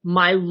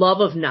 my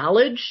love of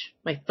knowledge,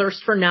 my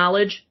thirst for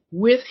knowledge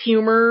with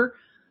humor.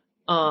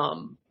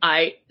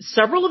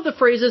 Several of the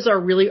phrases are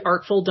really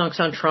artful dunks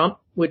on Trump,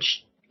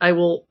 which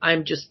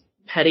I'm just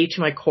petty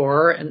to my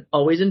core and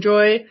always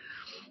enjoy.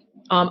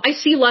 I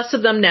see less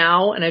of them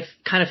now and I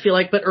kind of feel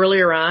like, but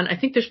earlier on, I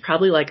think there's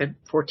probably like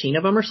 14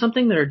 of them or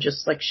something that are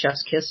just like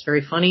chef's kiss,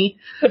 very funny.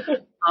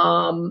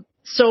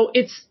 So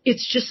it's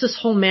just this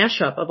whole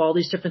mashup of all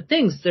these different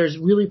things. There's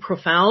really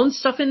profound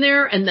stuff in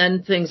there and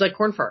then things like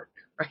corn fart.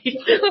 Right.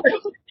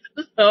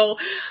 So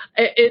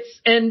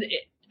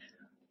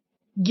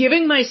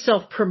giving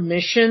myself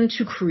permission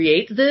to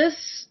create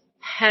this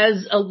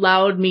has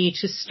allowed me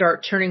to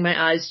start turning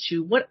my eyes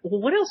to what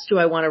else do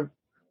I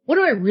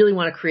really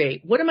want to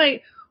create? What am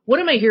I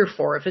here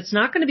for? If it's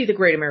not going to be the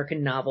great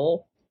American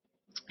novel,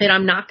 and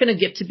I'm not going to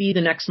get to be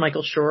the next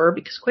Michael Shore,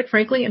 because quite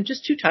frankly, I'm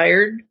just too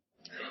tired.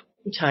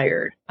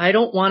 I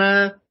don't want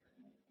to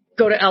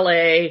go to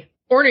LA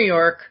or New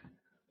York.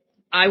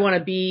 I want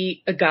to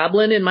be a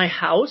goblin in my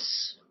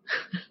house.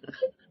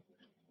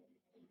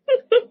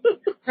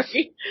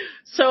 Right?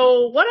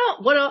 So what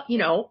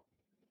else,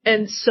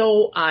 and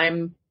so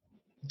I'm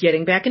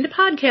getting back into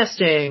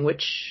podcasting,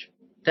 which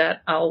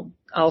that I'll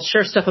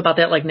share stuff about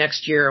that like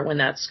next year when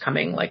that's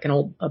coming. Like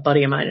a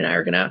buddy of mine and I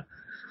are going to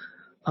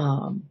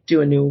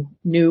do a new,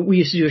 we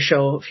used to do a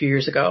show a few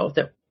years ago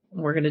that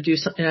we're going to do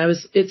something.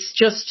 It's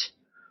just,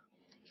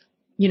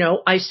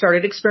 I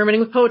started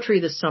experimenting with poetry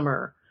this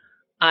summer.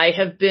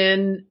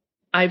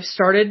 I've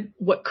started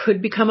what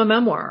could become a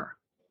memoir,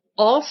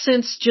 all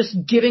since just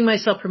giving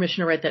myself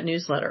permission to write that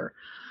newsletter.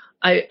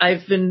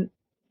 I've been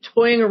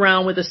toying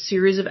around with a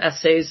series of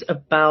essays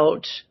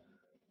about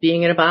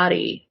being in a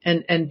body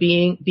and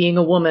being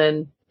a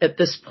woman at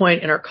this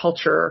point in our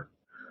culture,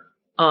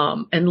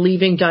 and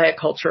leaving diet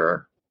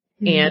culture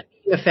and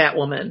being a fat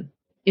woman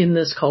in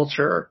this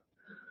culture,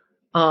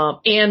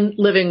 and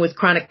living with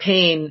chronic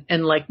pain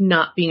and like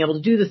not being able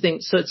to do the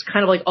things. So it's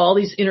kind of like all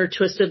these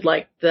intertwisted,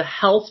 like the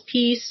health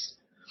piece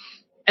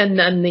and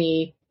then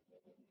the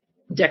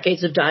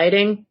decades of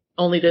dieting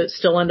only to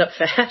still end up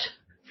fat.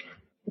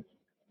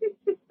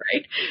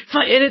 Right?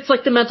 And it's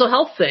like the mental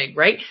health thing,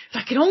 right? If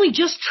I could only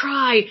just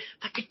try,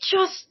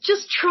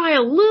 just try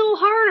a little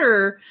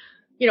harder,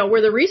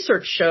 where the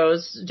research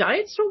shows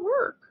diets don't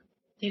work.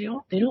 They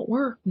don't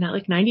work. Not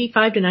like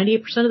 95 to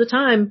 98% of the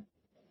time.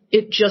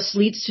 It just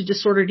leads to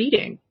disordered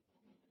eating.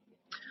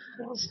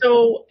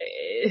 So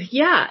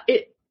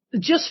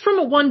just from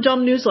a one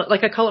dumb newsletter,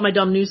 like I call it my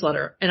dumb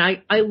newsletter. And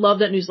I love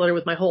that newsletter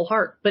with my whole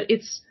heart, but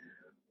it's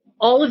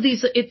all of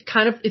these,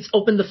 it's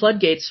opened the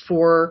floodgates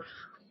for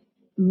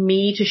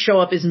me to show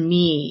up as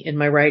me in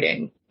my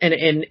writing and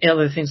in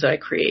other things that I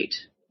create,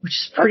 which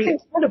is pretty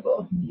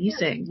incredible.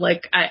 Amazing. Yeah.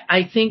 Like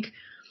I think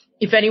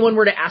if anyone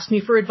were to ask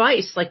me for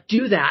advice, like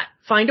do that,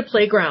 find a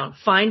playground,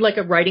 find like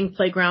a writing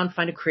playground,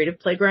 find a creative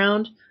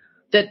playground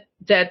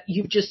that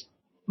you just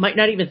might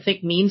not even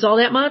think means all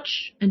that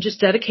much, and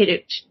just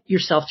dedicate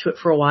yourself to it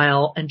for a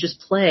while and just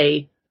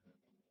play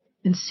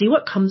and see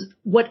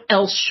what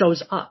else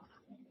shows up.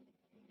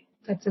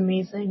 That's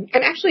amazing.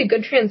 And actually a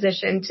good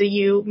transition to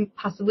you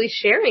possibly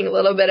sharing a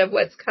little bit of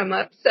what's come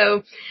up.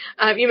 So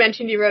you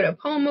mentioned you wrote a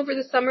poem over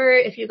the summer,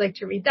 if you'd like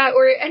to read that,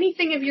 or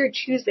anything of your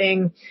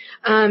choosing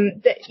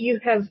that you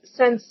have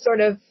since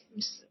sort of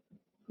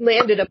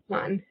landed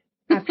upon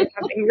after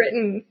having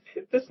written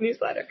this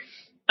newsletter.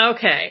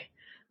 Okay.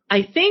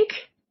 I think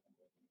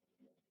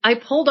I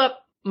pulled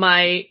up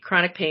my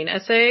chronic pain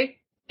essay,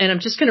 and I'm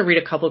just going to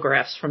read a couple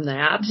graphs from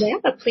that. Yeah,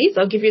 please.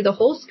 I'll give you the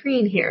whole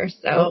screen here.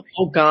 So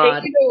oh God.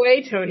 Take it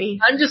away, Toni.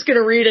 I'm just going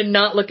to read and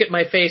not look at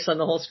my face on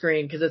the whole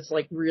screen because it's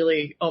like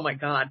really, oh my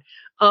God.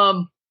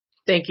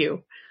 Thank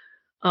you.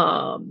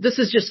 This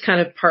is just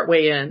kind of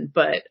partway in,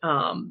 but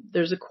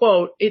there's a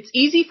quote. It's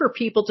easy for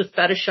people to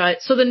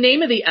fetishize. So the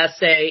name of the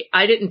essay,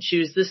 I didn't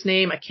choose this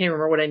name. I can't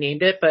remember what I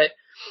named it, but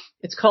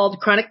it's called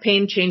Chronic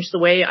Pain Changed the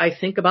Way I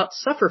Think About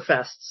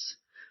Sufferfests.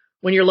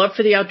 When your love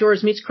for the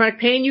outdoors meets chronic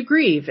pain, you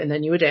grieve and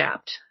then you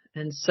adapt.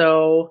 And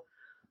so,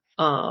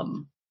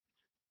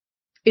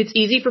 it's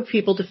easy for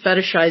people to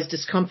fetishize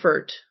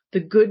discomfort,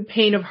 the good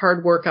pain of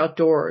hard work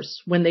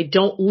outdoors, when they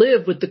don't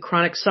live with the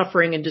chronic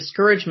suffering and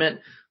discouragement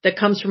that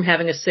comes from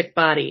having a sick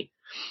body.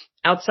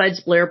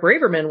 Outside's Blair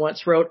Braverman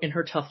once wrote in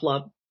her Tough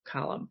Love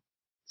column.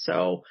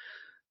 So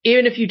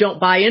even if you don't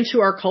buy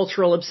into our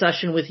cultural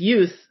obsession with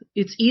youth,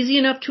 it's easy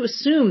enough to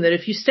assume that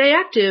if you stay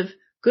active,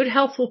 good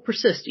health will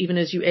persist even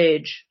as you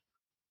age.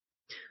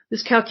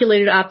 This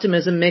calculated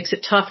optimism makes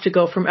it tough to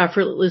go from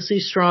effortlessly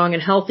strong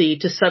and healthy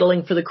to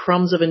settling for the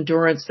crumbs of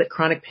endurance that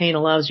chronic pain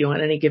allows you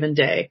on any given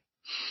day.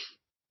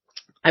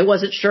 I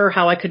wasn't sure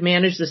how I could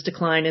manage this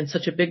decline in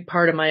such a big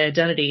part of my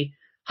identity,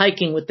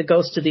 hiking with the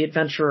ghost of the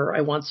adventurer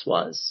I once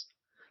was.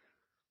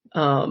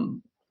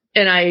 And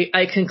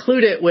I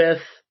conclude it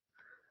with,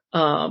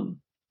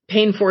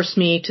 pain forced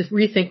me to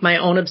rethink my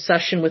own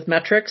obsession with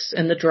metrics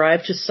and the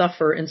drive to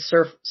suffer in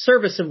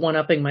service of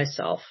one-upping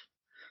myself.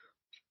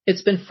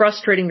 It's been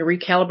frustrating to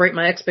recalibrate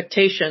my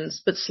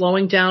expectations, but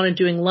slowing down and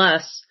doing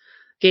less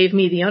gave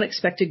me the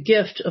unexpected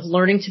gift of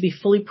learning to be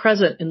fully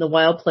present in the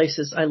wild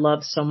places I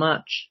love so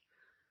much.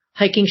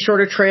 Hiking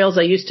shorter trails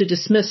I used to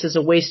dismiss as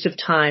a waste of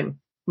time.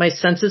 My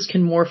senses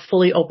can more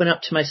fully open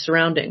up to my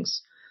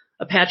surroundings.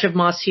 A patch of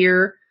moss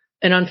here,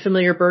 an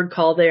unfamiliar bird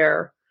call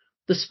there,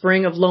 the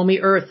spring of loamy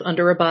earth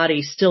under a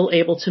body still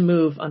able to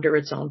move under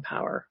its own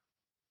power.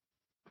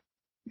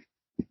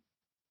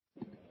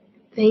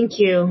 Thank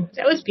you.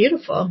 That was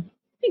beautiful.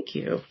 Thank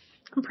you.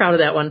 I'm proud of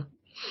that one.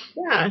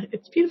 Yeah,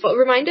 it's beautiful.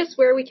 Remind us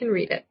where we can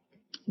read it.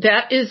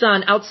 That is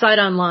on Outside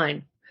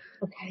Online.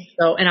 Okay.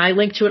 So, and I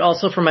link to it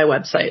also from my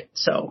website.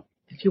 So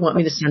if you want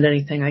me to send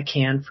anything, I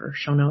can for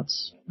show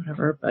notes,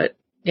 whatever. But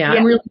Yeah,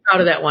 I'm really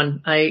proud of that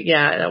one.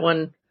 That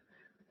one,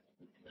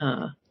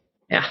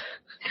 yeah.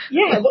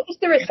 Yeah. What was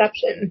the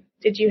reception?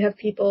 Did you have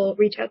people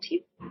reach out to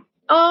you?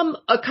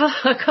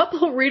 A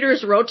couple of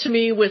readers wrote to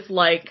me with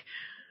like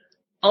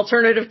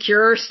alternative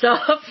cure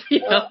stuff,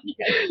 because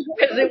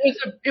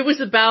it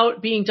was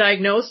about being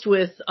diagnosed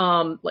with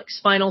like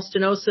spinal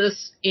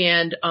stenosis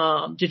and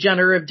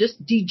degenerative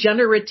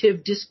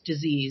disc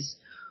disease,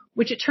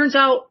 which it turns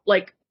out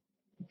like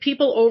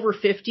people over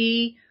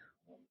 50,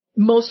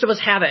 most of us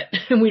have it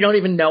and we don't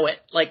even know it.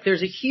 Like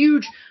there's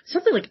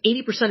something like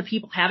 80% of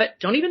people have it,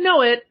 don't even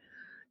know it,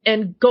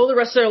 and go the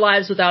rest of their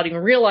lives without even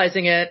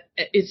realizing it.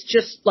 It's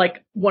just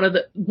like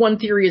one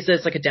theory is that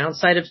it's like a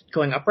downside of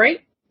going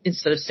upright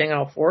instead of staying on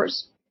all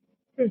fours.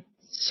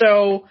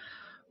 So,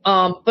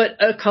 but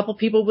a couple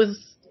people with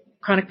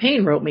chronic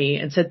pain wrote me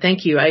and said,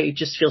 thank you. I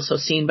just feel so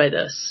seen by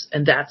this.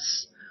 And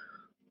that's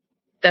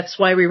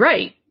why we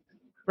write,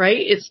 right?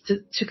 It's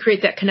to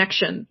create that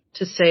connection,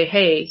 to say,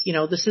 hey,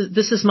 this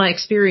is my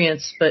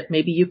experience, but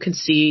maybe you can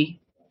see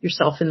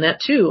yourself in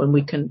that too. And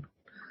we can,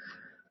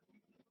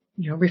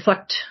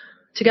 reflect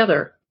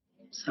together.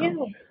 So.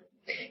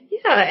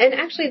 Yeah. And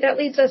actually that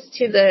leads us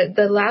to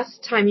the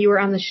last time you were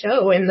on the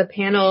show in the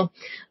panel,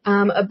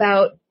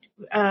 about,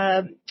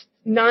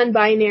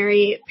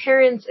 non-binary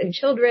parents and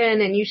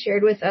children. And you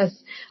shared with us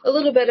a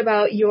little bit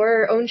about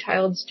your own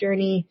child's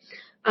journey.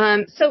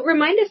 So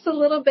remind us a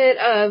little bit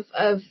of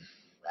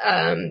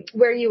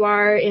where you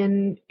are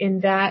in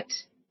that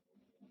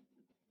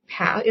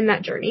path, in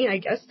that journey, I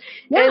guess.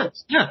 And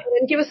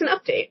give us an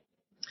update.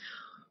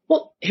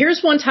 Well,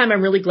 here's one time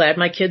I'm really glad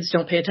my kids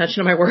don't pay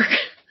attention to my work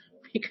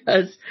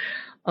because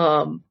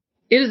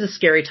it is a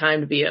scary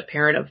time to be a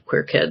parent of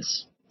queer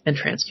kids and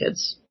trans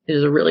kids. It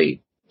is a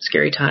really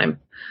scary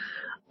time.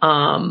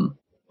 My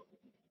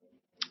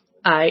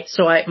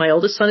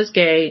oldest son is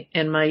gay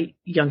and my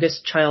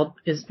youngest child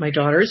my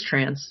daughter is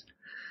trans,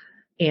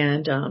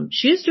 and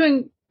she is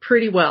doing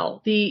pretty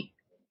well.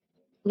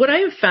 What I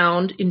have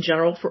found in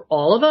general for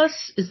all of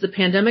us is the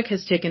pandemic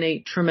has taken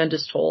a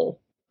tremendous toll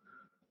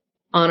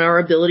on our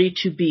ability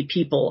to be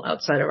people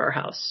outside of our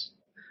house.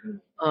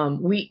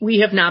 We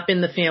have not been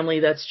the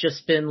family that's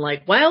just been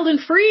like wild and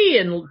free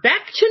and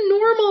back to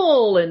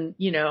normal. And,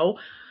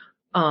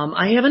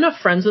 I have enough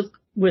friends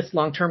with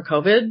long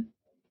COVID.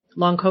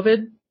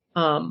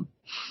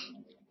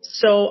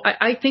 So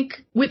I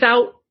think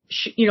without,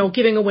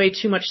 giving away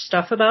too much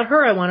stuff about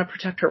her, I want to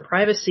protect her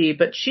privacy,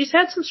 but she's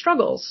had some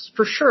struggles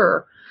for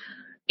sure.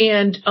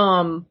 And,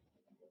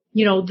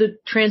 the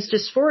trans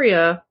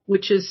dysphoria,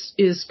 which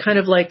is kind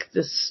of like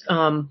this,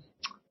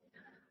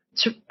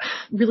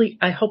 really,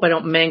 I hope I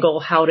don't mangle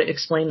how to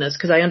explain this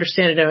because I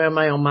understand it in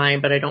my own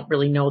mind, but I don't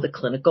really know the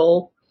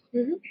clinical,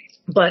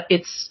 but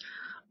it's,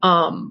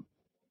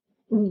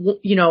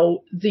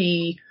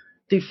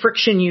 the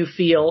friction you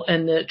feel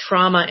and the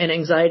trauma and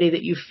anxiety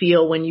that you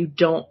feel when you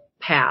don't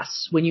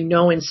pass, when you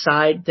know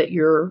inside that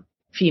you're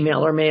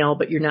female or male,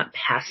 but you're not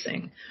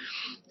passing.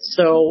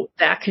 So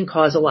that can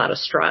cause a lot of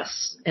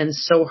stress. And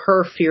so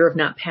her fear of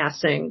not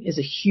passing is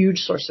a huge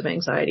source of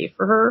anxiety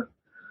for her.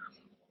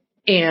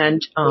 And,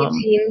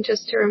 18,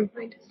 just to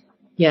remind us.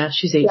 Yeah,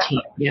 she's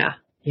 18. Yeah.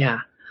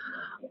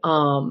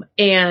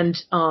 And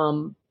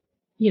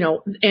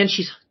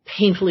she's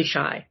painfully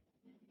shy.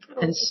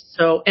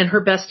 And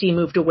her bestie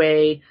moved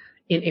away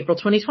in April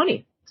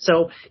 2020.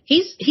 So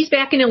he's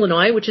back in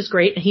Illinois, which is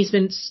great. And he's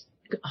been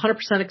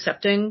 100%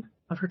 accepting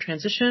of her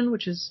transition,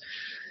 which is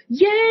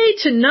yay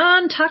to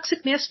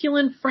non-toxic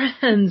masculine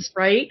friends,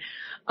 right?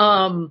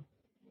 So,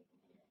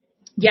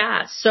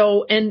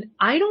 and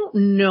I don't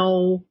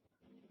know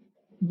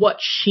what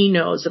she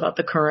knows about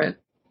the current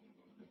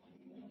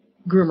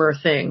groomer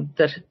thing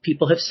that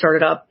people have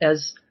started up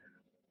as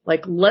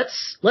like,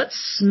 let's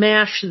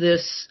smash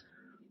this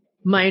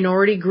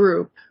minority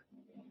group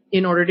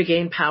in order to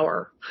gain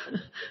power,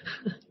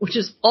 which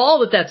is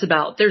all that's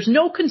about. There's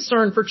no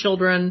concern for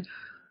children.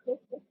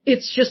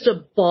 It's just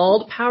a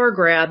bald power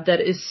grab that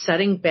is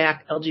setting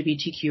back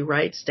LGBTQ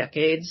rights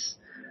decades,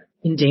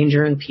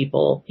 endangering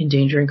people,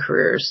 endangering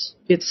careers.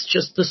 It's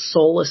just the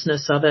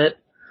soullessness of it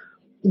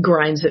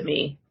grinds at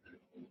me.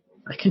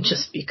 I can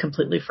just be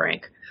completely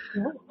frank.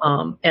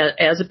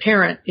 As a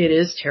parent, it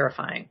is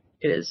terrifying.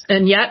 It is.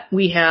 And yet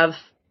we have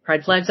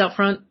pride flags out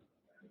front.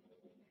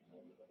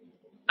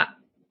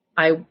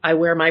 I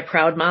wear my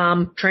proud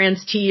mom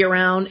trans tee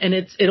around, and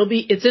it's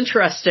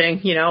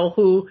interesting,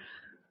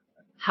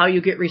 how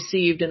you get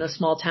received in a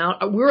small town.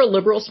 We're a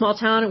liberal small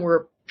town and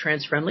we're a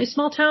trans friendly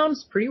small town.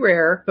 It's pretty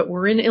rare, but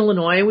we're in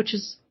Illinois, which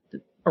is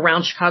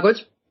around Chicago.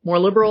 It's more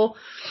liberal.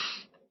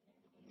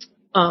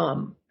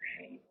 I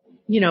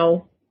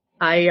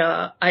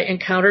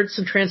encountered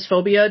some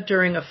transphobia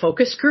during a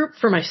focus group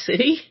for my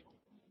city.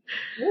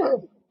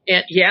 Whoa.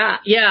 And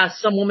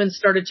some woman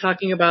started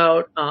talking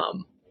about,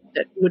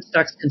 that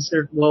Woodstock's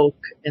considered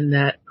woke and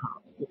that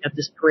we have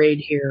this parade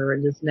here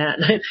and this and that.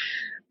 And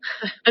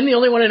I'm the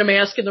only one in a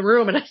mask in the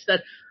room. And I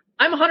said,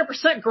 I'm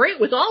 100%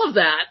 great with all of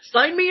that.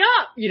 Sign me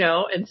up,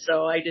 And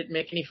so I didn't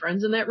make any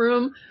friends in that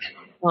room.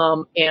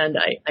 And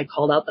I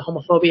called out the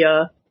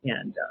homophobia,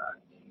 and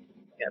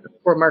the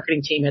poor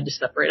marketing team had to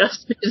separate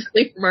us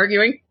basically from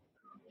arguing.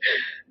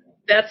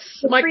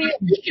 That's my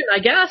contribution, I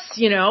guess.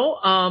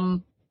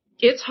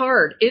 It's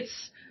hard.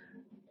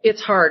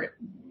 It's hard.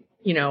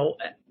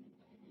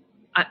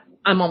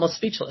 I'm almost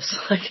speechless.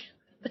 How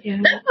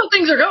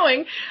things are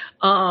going.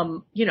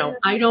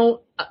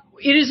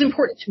 It is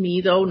important to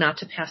me though not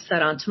to pass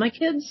that on to my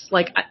kids.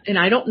 And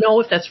I don't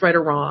know if that's right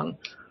or wrong.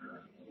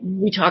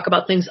 We talk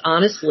about things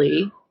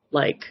honestly.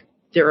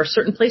 There are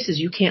certain places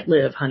you can't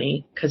live,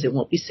 honey, because it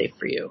won't be safe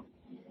for you,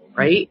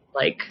 right?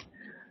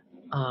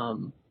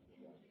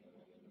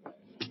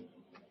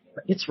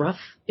 It's rough.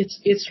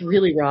 It's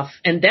really rough,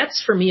 and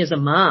that's for me as a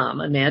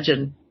mom.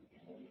 Imagine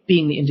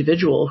being the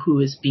individual who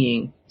is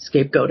being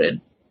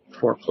scapegoated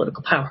for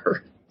political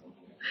power,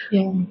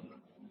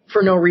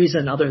 for no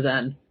reason other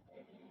than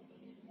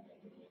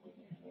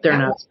they're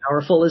not as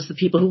powerful as the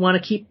people who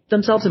want to keep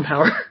themselves in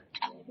power.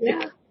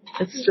 Yeah,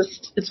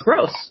 it's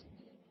gross.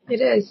 It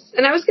is.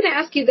 And I was going to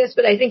ask you this,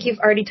 but I think you've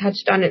already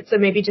touched on it, so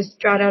maybe just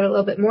draw it out a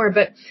little bit more.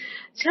 But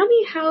tell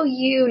me how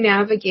you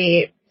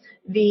navigate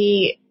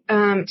the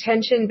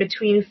tension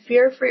between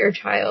fear for your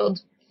child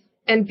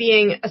and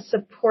being a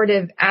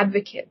supportive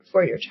advocate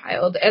for your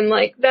child. And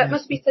that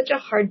must be such a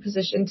hard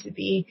position to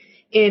be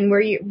in,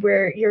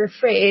 where you're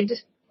afraid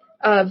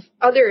of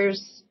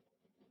others,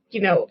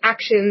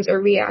 actions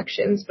or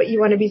reactions, but you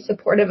want to be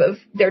supportive of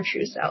their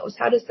true selves.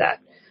 How does that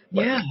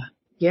work?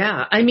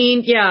 Yeah. I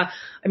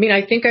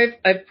think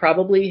I've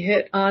probably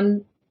hit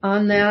on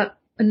that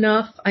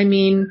enough.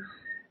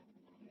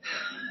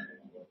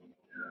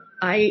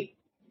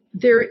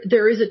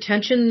 There is a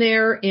tension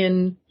there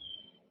in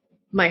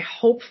my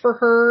hope for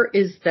her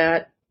is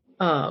that,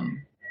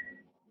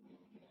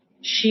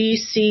 she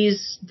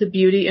sees the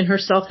beauty in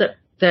herself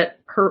that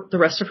the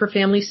rest of her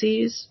family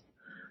sees,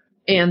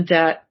 and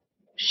that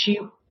she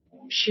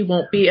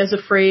won't be as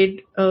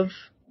afraid of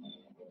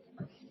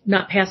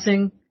not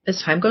passing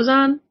as time goes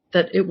on,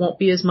 that it won't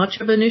be as much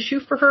of an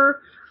issue for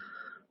her.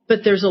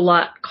 But there's a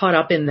lot caught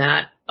up in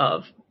that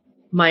of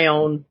my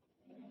own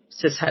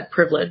cishet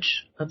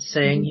privilege of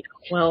saying,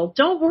 well,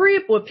 don't worry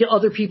about what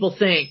other people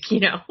think,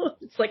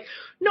 It's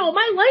no,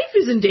 my life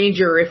is in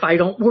danger if I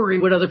don't worry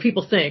what other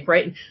people think,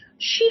 right? And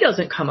she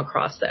doesn't come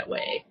across that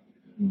way,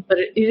 but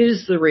it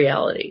is the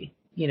reality,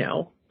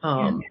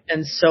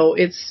 and so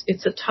it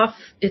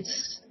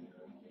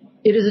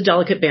is a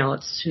delicate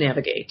balance to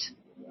navigate,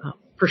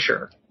 for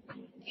sure.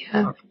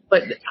 Yeah.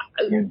 But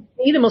for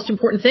me, the most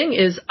important thing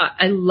is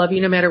I love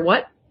you no matter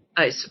what.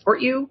 I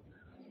support you.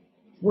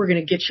 We're going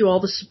to get you all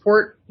the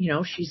support.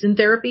 She's in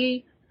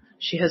therapy.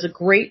 She has a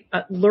great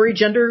Lurie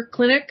Gender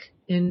Clinic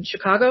in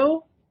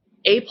Chicago.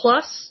 A+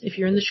 if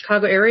you're in the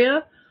Chicago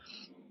area.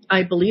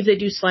 I believe they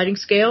do sliding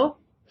scale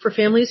for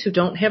families who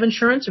don't have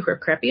insurance or who have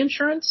crappy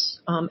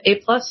insurance.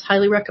 A+,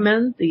 highly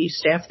recommend. The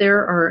staff there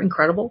are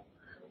incredible.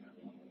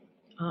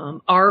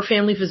 Our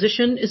family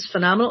physician is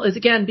phenomenal. Is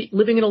again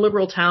living in a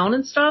liberal town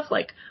and stuff.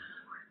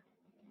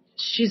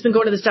 She's been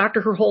going to this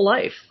doctor her whole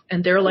life,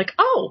 and they're like,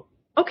 "Oh,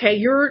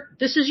 okay,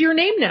 this is your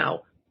name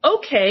now.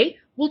 Okay,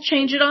 we'll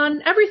change it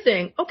on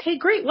everything. Okay,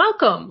 great,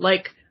 welcome."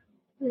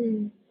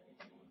 And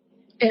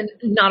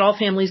not all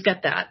families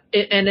get that,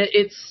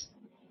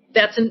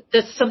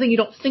 that's something you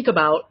don't think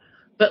about.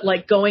 But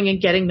going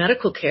and getting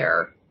medical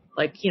care,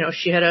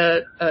 she had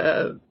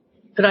a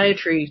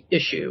podiatry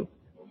issue.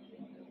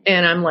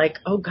 And I'm like,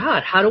 oh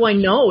God, how do I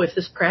know if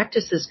this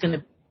practice is going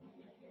to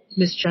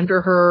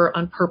misgender her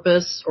on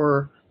purpose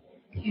or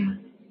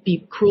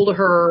be cruel to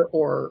her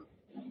or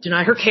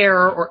deny her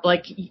care or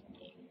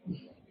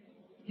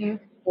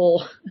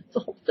well, it's the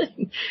whole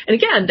thing. And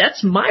again,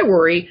 that's my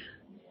worry.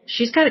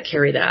 She's got to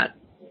carry that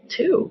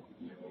too.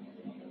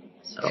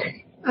 So,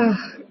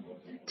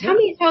 tell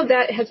me how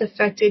that has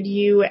affected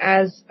you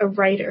as a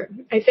writer.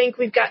 I think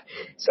we've got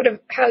sort of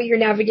how you're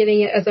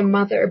navigating it as a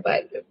mother,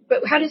 but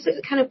how does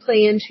it kind of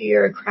play into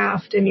your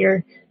craft and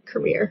your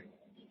career,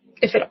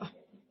 if at all?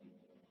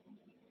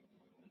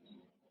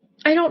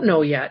 I don't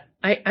know yet.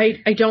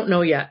 I don't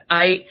know yet.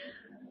 It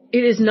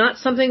is not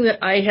something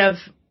that I have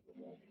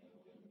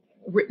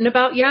written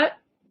about yet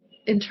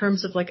in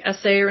terms of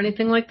essay or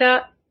anything like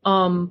that.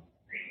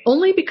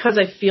 Only because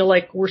I feel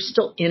like we're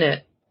still in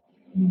it.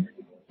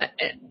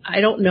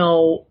 I don't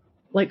know,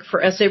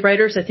 for essay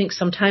writers, I think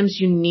sometimes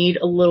you need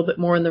a little bit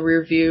more in the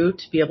rear view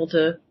to be able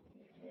to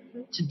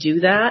do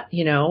that,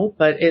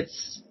 but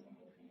it's,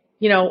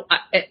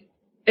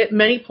 at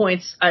many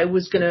points I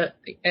was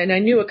and I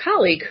knew a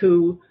colleague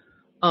who,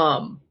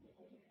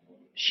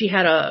 she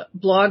had a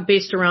blog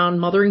based around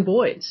mothering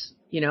boys,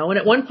 and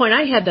at one point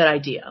I had that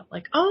idea,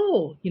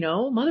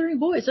 mothering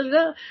boys, da, da,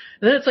 da. And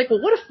then it's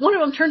well, what if one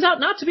of them turns out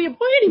not to be a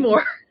boy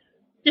anymore?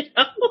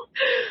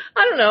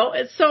 I don't know.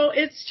 So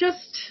it's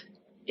just,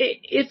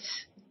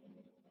 it's,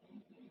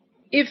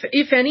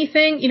 if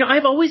anything,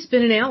 I've always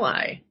been an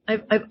ally.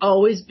 I've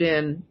always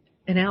been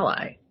an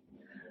ally.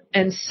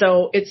 And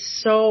so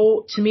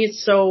to me,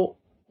 it's so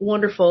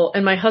wonderful.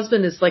 And my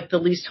husband is the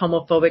least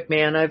homophobic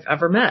man I've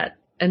ever met.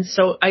 And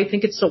so I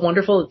think it's so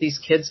wonderful that these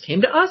kids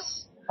came to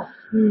us.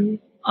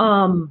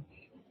 Mm-hmm.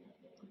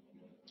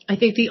 I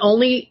think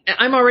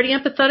I'm already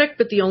empathetic,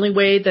 but the only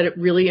way that it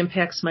really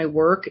impacts my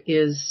work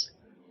is,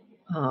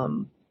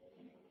 to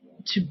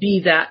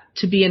be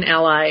an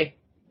ally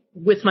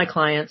with my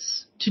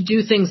clients, to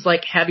do things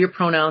like have your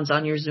pronouns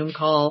on your Zoom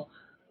call.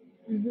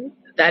 Mm-hmm.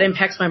 That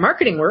impacts my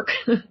marketing work,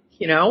 and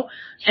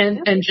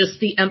just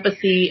the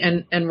empathy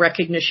and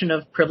recognition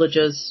of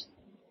privileges,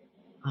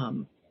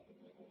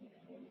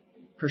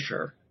 for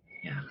sure.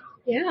 Yeah.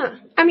 Yeah.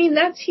 I mean,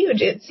 that's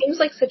huge. It seems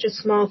like such a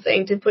small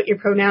thing to put your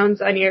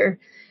pronouns on your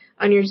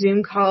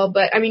Zoom call,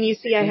 but I mean, you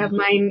see, I have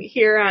mine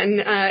here on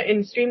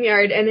in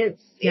StreamYard, and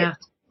it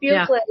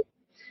feels like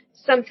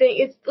something.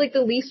 It's like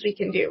the least we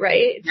can do,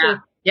 right?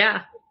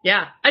 Yeah.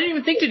 I didn't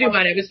even think to do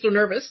mine. I was so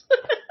nervous.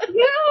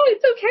 No,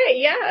 it's okay.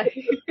 Yeah.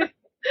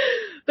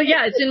 But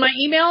yeah, it's in my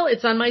email.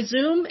 It's on my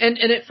Zoom, and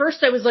at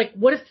first I was like,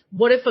 what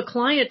if a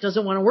client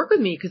doesn't want to work with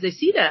me because they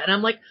see that, and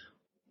I'm like,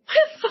 why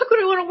the fuck would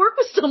I want to work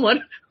with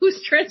someone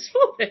who's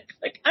transphobic?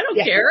 Like, I don't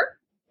care.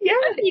 Yeah,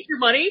 I need your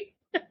money.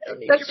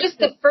 That's just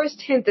the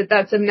first hint that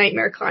that's a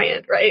nightmare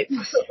client, right?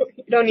 You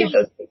don't need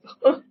those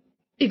people.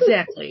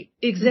 Exactly.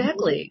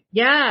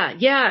 Yeah.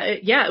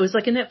 It was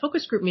like in that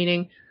focus group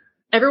meeting,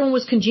 everyone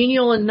was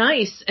congenial and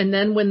nice. And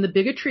then when the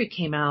bigotry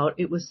came out,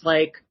 it was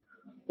like,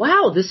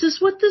 wow, this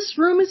is what this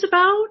room is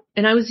about.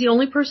 And I was the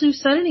only person who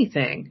said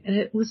anything. And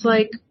it was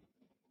like,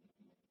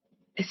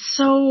 it's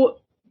so,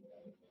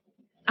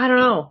 I don't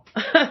know.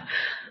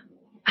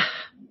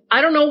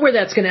 I don't know where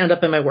that's going to end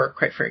up in my work,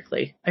 quite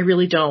frankly. I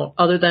really don't,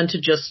 other than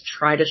to just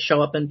try to show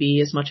up and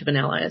be as much of an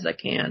ally as I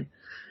can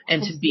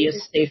and to be a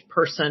safe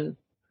person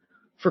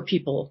for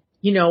people,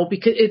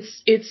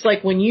 because it's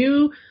like when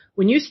you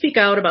speak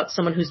out about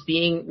someone who's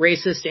being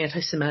racist,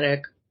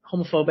 anti-Semitic,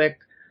 homophobic,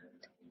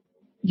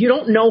 you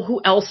don't know who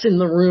else in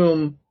the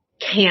room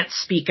can't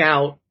speak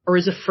out or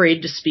is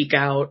afraid to speak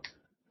out.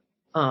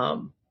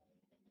 And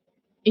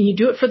you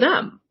do it for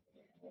them.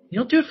 You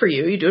don't do it for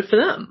you. You do it for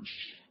them.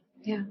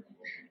 Yeah.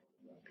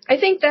 I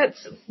think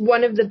that's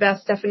one of the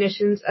best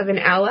definitions of an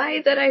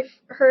ally that I've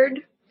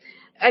heard.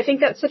 I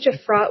think that's such a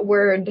fraught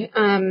word.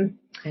 I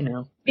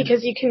know.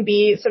 Because you can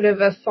be sort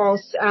of a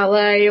false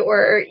ally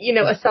or,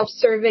 a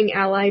self-serving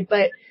ally,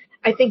 but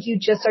I think you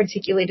just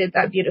articulated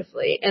that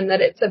beautifully, and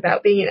that it's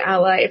about being an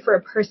ally for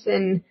a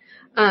person,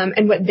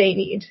 and what they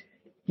need.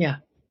 Yeah.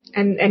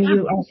 And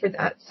you offer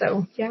that.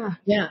 So, yeah.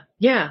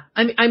 Yeah.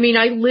 I mean,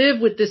 I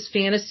live with this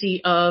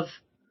fantasy of,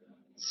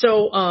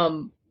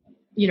 I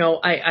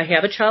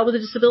have a child with a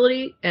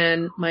disability,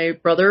 and my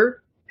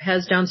brother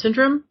has Down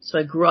syndrome. So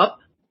I grew up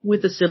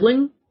with a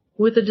sibling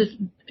with a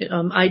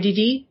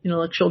IDD,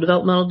 intellectual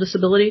developmental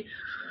disability.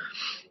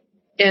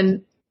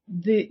 And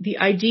the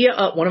idea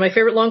of one of my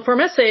favorite long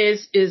form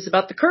essays is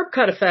about the curb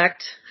cut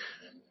effect.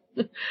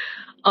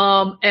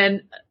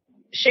 And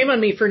shame on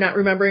me for not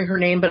remembering her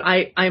name, but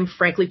I'm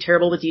frankly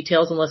terrible with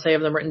details unless I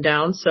have them written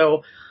down.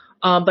 So,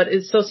 but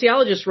a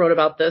sociologist wrote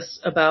about this,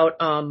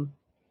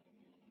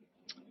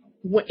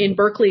 in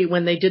Berkeley,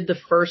 when they did the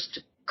first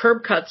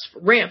curb cuts,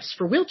 ramps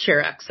for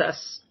wheelchair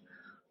access,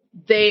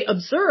 they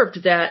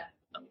observed that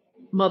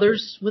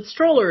mothers with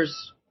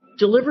strollers,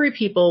 delivery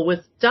people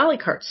with dolly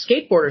carts,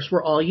 skateboarders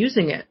were all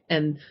using it.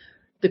 And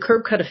the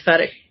curb cut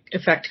effect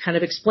kind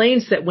of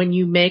explains that when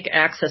you make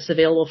access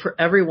available for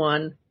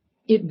everyone,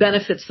 it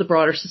benefits the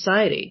broader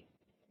society.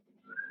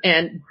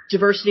 And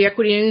diversity,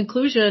 equity, and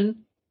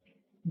inclusion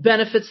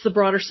benefits the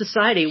broader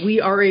society. We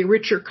are a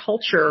richer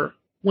culture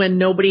when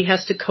nobody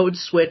has to code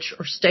switch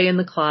or stay in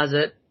the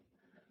closet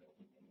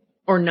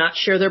or not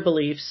share their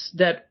beliefs,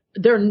 that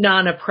they're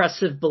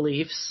non-oppressive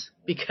beliefs,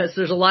 because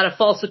there's a lot of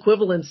false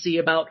equivalency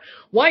about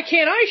why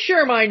can't I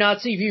share my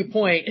Nazi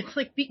viewpoint? It's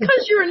like,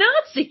 because you're a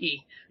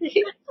Nazi. That's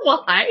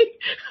why.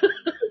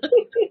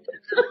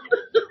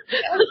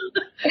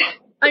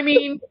 I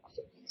mean,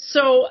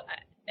 so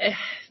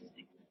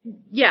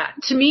yeah,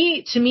 to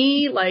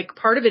me, like,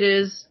 part of it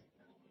is,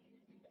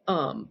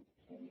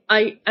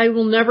 I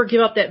will never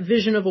give up that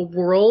vision of a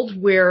world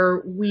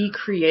where we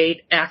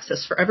create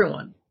access for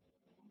everyone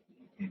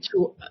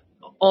to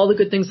all the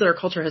good things that our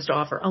culture has to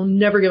offer. I'll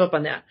never give up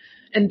on that.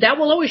 And that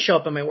will always show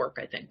up in my work,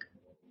 I think.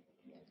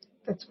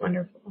 That's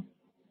wonderful.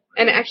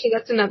 And actually,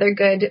 that's another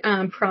good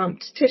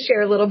prompt to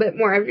share a little bit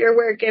more of your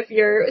work if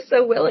you're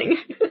so willing.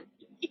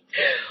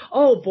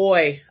 Oh,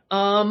 boy.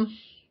 And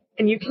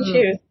you can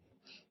choose.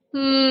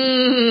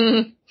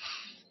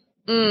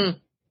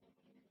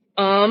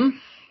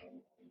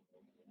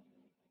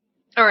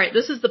 All right,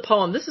 this is the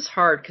poem. This is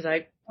hard because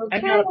I'm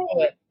not a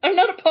poet. I'm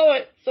not a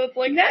poet, so it's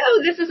like... No,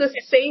 this is a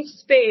safe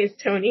space,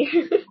 Tony.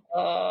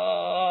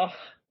 I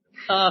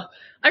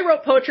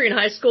wrote poetry in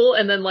high school,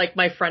 and then, like,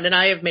 my friend and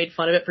I have made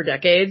fun of it for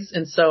decades,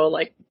 and so,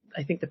 like,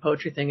 I think the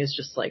poetry thing is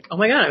just like, oh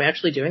my God, I'm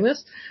actually doing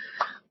this?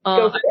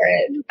 Go for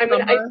it. I'm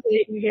going to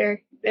isolate you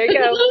here. There you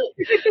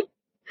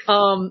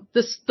go.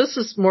 This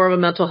is more of a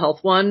mental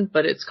health one,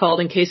 but it's called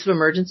In Case of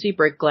Emergency,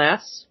 Break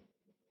Glass.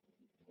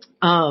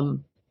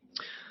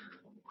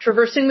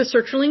 Traversing the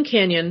Sertraline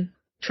Canyon,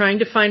 trying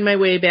to find my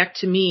way back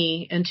to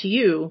me and to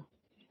you,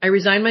 I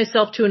resign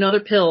myself to another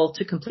pill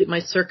to complete my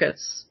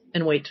circuits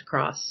and wait to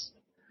cross.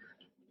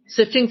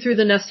 Sifting through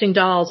the nesting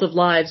dolls of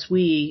lives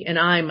we and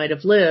I might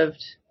have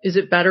lived, is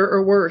it better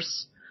or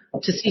worse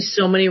to see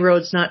so many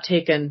roads not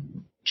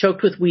taken,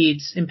 choked with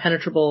weeds,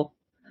 impenetrable?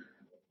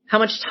 How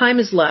much time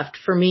is left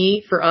for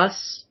me, for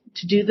us,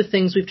 to do the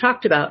things we've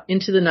talked about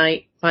into the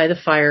night, by the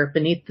fire,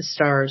 beneath the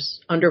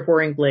stars, under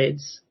whirring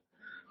blades?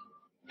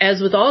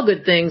 As with all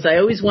good things, I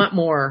always want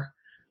more.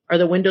 Are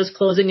the windows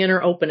closing in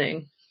or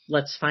opening?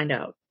 Let's find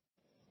out.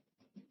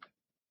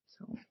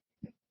 So.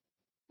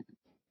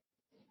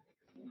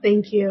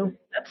 Thank you.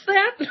 That's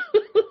that.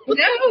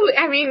 No,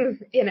 I mean,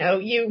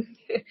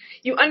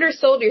 you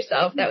undersold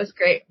yourself. That was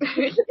great.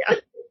 Yeah.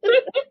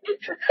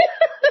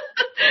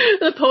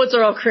 The poets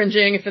are all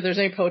cringing. If there's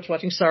any poets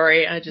watching,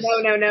 sorry.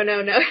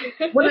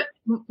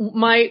 No.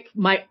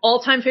 My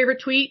all-time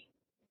favorite tweet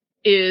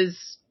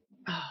is,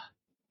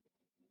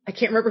 I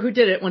can't remember who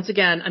did it. Once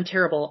again, I'm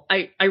terrible.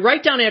 I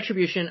write down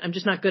attribution. I'm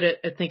just not good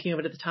at thinking of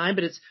it at the time,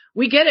 but it's,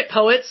 we get it,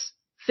 poets.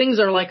 Things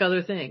are like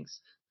other things.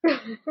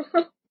 It's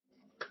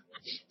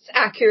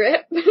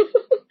accurate.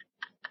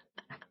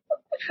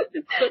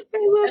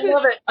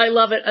 I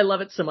love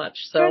it so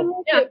much.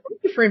 So yeah,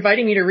 thank you for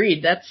inviting me to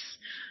read. That's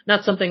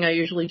not something I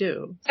usually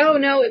do. Oh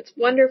no, it's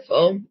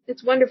wonderful.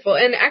 It's wonderful.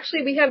 And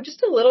actually we have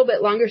just a little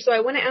bit longer. So I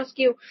want to ask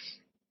you,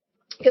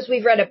 because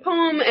we've read a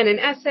poem and an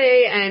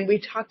essay and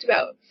we've talked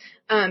about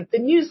the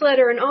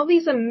newsletter and all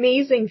these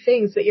amazing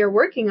things that you're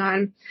working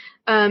on.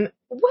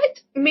 What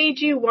made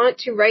you want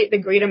to write the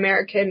Great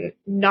American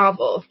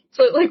Novel?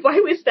 So why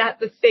was that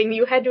the thing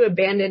you had to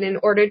abandon in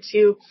order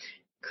to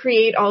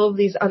create all of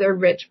these other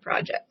rich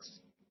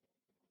projects?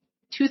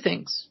 Two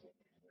things.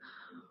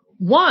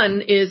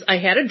 One is I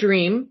had a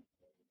dream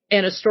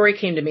and a story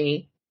came to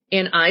me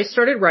and I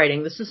started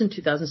writing. This was in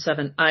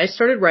 2007. I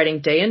started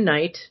writing day and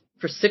night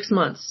for 6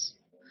 months.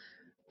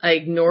 I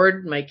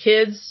ignored my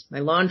kids, my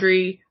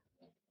laundry.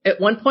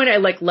 At one point I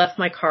left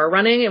my car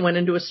running and went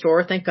into a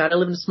store. Thank God I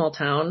live in a small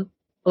town.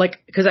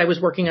 Because I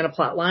was working on a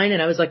plot line and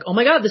I was like, oh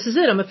my God, this is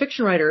it. I'm a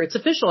fiction writer. It's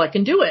official. I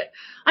can do it.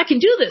 I can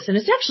do this. And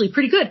it's actually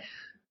pretty good.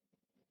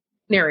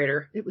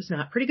 Narrator. It was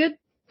not pretty good,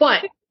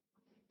 but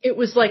it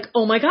was like,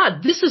 oh my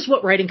God, this is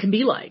what writing can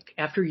be like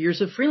after years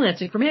of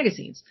freelancing for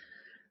magazines.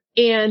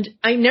 And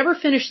I never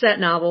finished that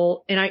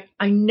novel. And I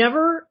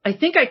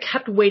think I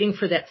kept waiting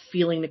for that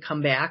feeling to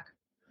come back.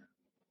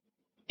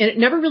 And it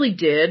never really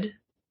did.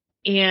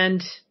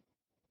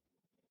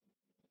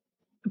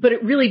 But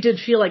it really did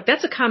feel like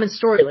that's a common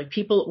story.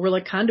 People were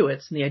like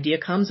conduits and the idea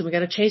comes and we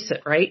got to chase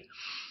it, right?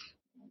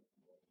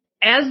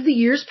 As the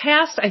years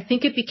passed, I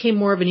think it became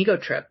more of an ego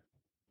trip.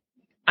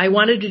 I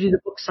wanted to do the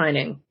book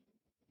signing,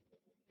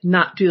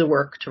 not do the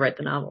work to write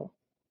the novel.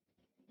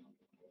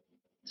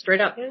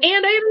 Straight up. And I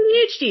have an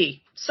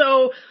ADHD.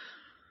 So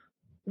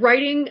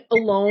writing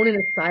alone in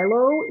a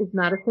silo is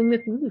not a thing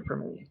that's easy for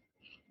me.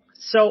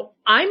 So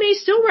I may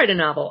still write a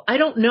novel. I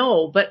don't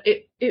know, but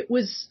it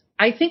was,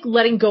 I think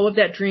letting go of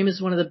that dream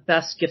is one of the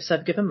best gifts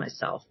I've given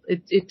myself.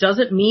 It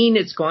doesn't mean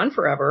it's gone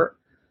forever.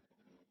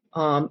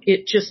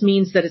 It just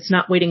means that it's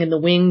not waiting in the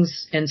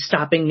wings and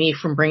stopping me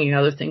from bringing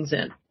other things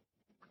in.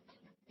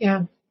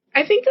 Yeah,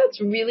 I think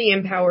that's really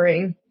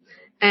empowering.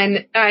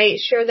 And I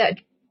share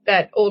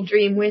that old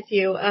dream with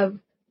you of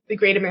the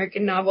Great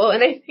American Novel.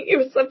 And I think it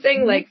was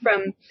something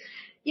from,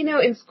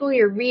 in school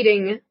you're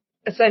reading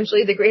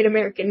essentially the Great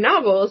American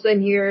Novels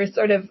and you're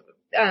sort of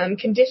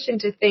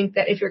conditioned to think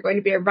that if you're going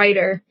to be a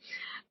writer,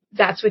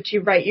 that's what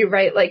you write. You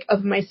write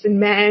Of Mice and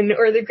Men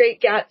or The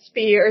Great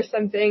Gatsby or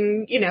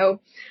something,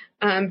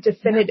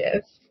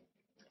 definitive.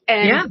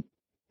 And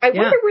I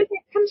wonder where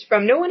that comes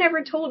from. No one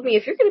ever told me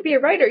if you're going to be a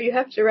writer, you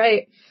have to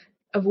write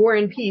of War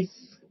and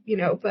Peace,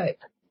 but.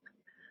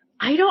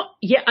 I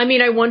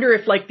wonder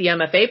if the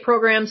MFA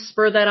programs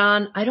spur that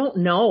on. I don't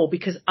know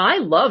because I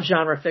love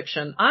genre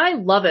fiction. I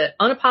love it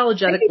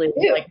unapologetically.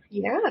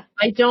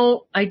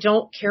 I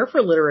don't care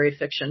for literary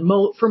fiction,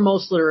 for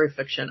most literary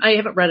fiction. I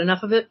haven't read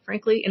enough of it,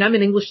 frankly, and I'm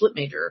an English lit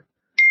major.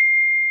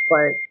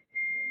 But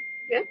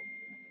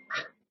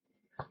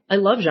I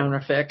love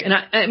genre fic. And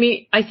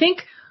I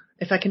think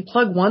if I can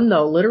plug one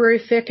though, literary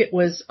fic, it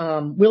was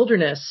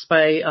Wilderness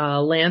by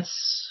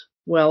Lance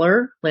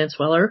Weller.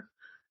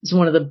 It's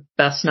one of the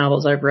best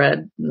novels I've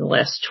read in the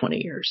last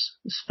 20 years.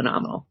 It's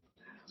phenomenal.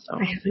 So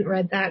I haven't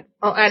read that.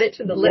 I'll add it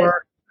to the list.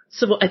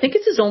 So I think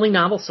it's his only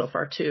novel so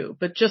far too,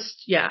 but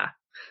just,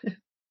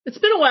 it's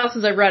been a while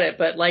since I've read it,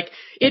 but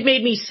it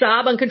made me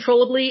sob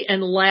uncontrollably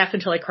and laugh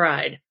until I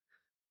cried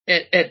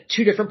at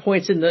two different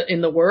points in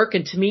the work.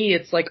 And to me,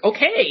 it's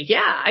okay,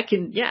 I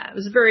can, it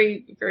was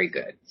very, very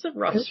good. It's a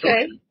rough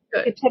story.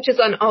 Good. It touches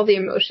on all the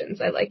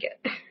emotions. I like it.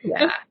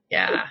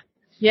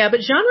 Yeah,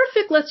 but genre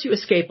fic lets you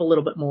escape a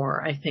little bit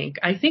more, I think.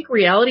 I think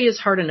reality is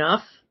hard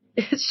enough,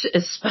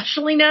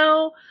 especially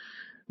now,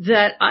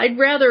 that I'd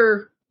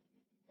rather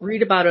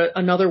read about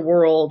another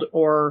world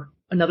or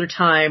another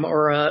time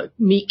or a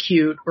meet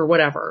cute or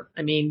whatever.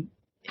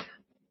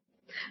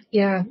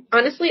 Yeah.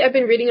 Honestly, I've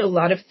been reading a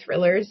lot of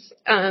thrillers.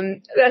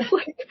 That's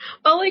like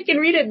all I can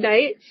read at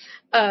night.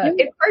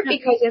 In part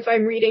because if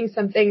I'm reading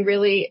something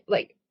really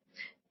like,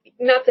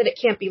 not that it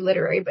can't be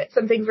literary, but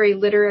something very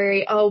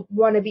literary, I'll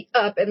want to be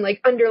up and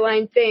like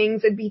underline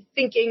things and be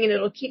thinking, and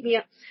it'll keep me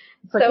up.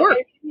 It's like work.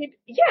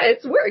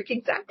 It's work,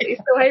 exactly.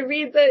 So I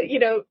read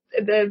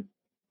the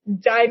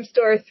dime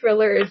store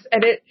thrillers,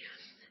 and it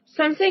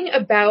something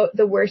about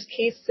the worst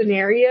case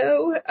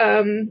scenario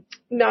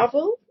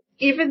novel,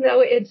 even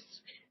though it's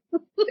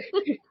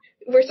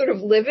we're sort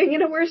of living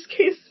in a worst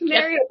case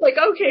scenario. It's like,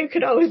 okay, it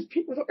could always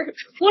be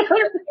worse.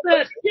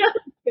 100%. Yeah.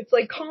 It's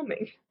like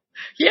calming.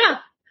 Yeah.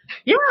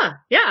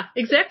 Yeah,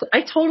 exactly.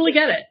 I totally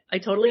get it.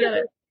 It's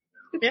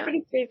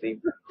pretty crazy.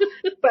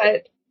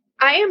 But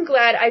I am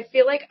glad. I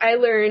feel like I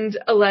learned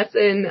a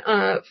lesson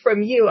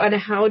from you on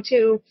how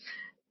to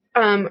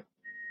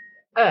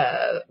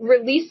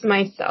release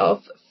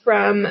myself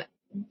from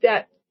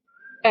that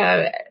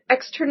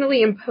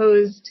externally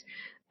imposed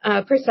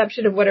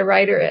perception of what a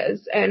writer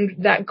is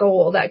and that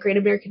goal, that great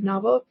American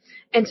novel,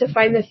 and to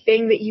find the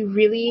thing that you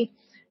really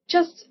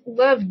just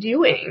love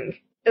doing,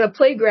 a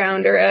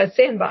playground or a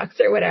sandbox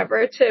or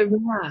whatever, to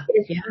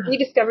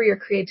rediscover your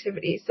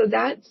creativity. So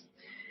that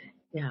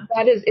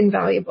is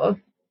invaluable.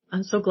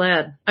 I'm so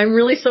glad. I'm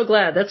really so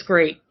glad. That's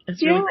great.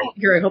 It's really great to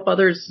hear. I hope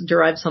others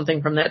derive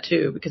something from that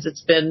too, because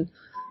it's been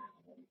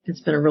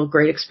a real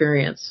great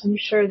experience. I'm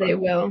sure they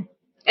will.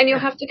 And you'll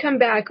have to come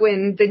back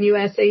when the new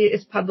essay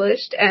is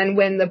published and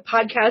when the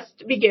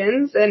podcast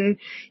begins. And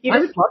you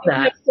just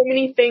have so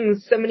many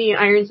things, so many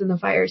irons in the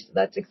fire. So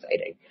that's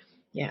exciting.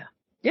 Yeah.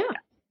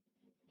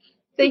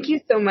 Thank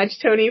you so much,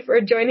 Toni, for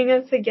joining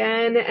us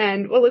again.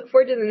 And we'll look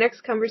forward to the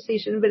next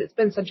conversation, but it's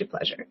been such a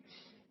pleasure.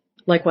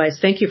 Likewise.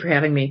 Thank you for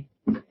having me.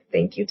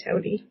 Thank you,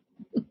 Toni.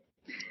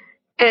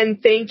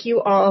 And thank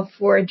you all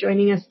for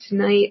joining us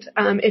tonight.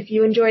 If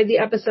you enjoyed the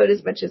episode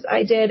as much as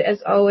I did,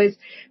 as always,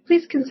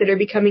 please consider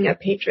becoming a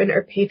patron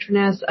or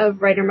patroness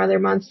of Writer Mother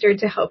Monster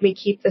to help me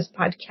keep this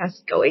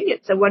podcast going.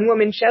 It's a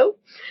one-woman show.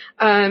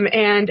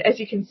 And as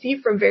you can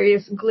see from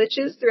various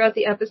glitches throughout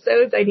the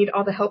episodes, I need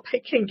all the help I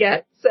can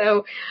get.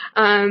 So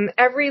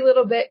every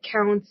little bit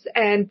counts.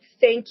 And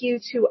thank you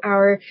to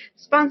our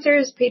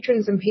sponsors,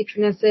 patrons, and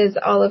patronesses,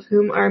 all of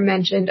whom are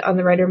mentioned on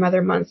the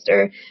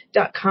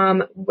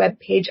WriterMotherMonster.com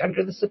webpage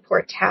under the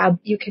support tab.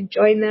 You can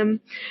join them.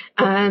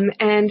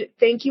 And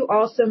thank you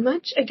all so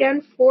much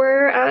again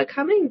for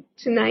coming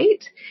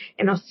tonight.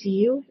 And I'll see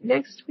you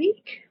next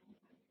week.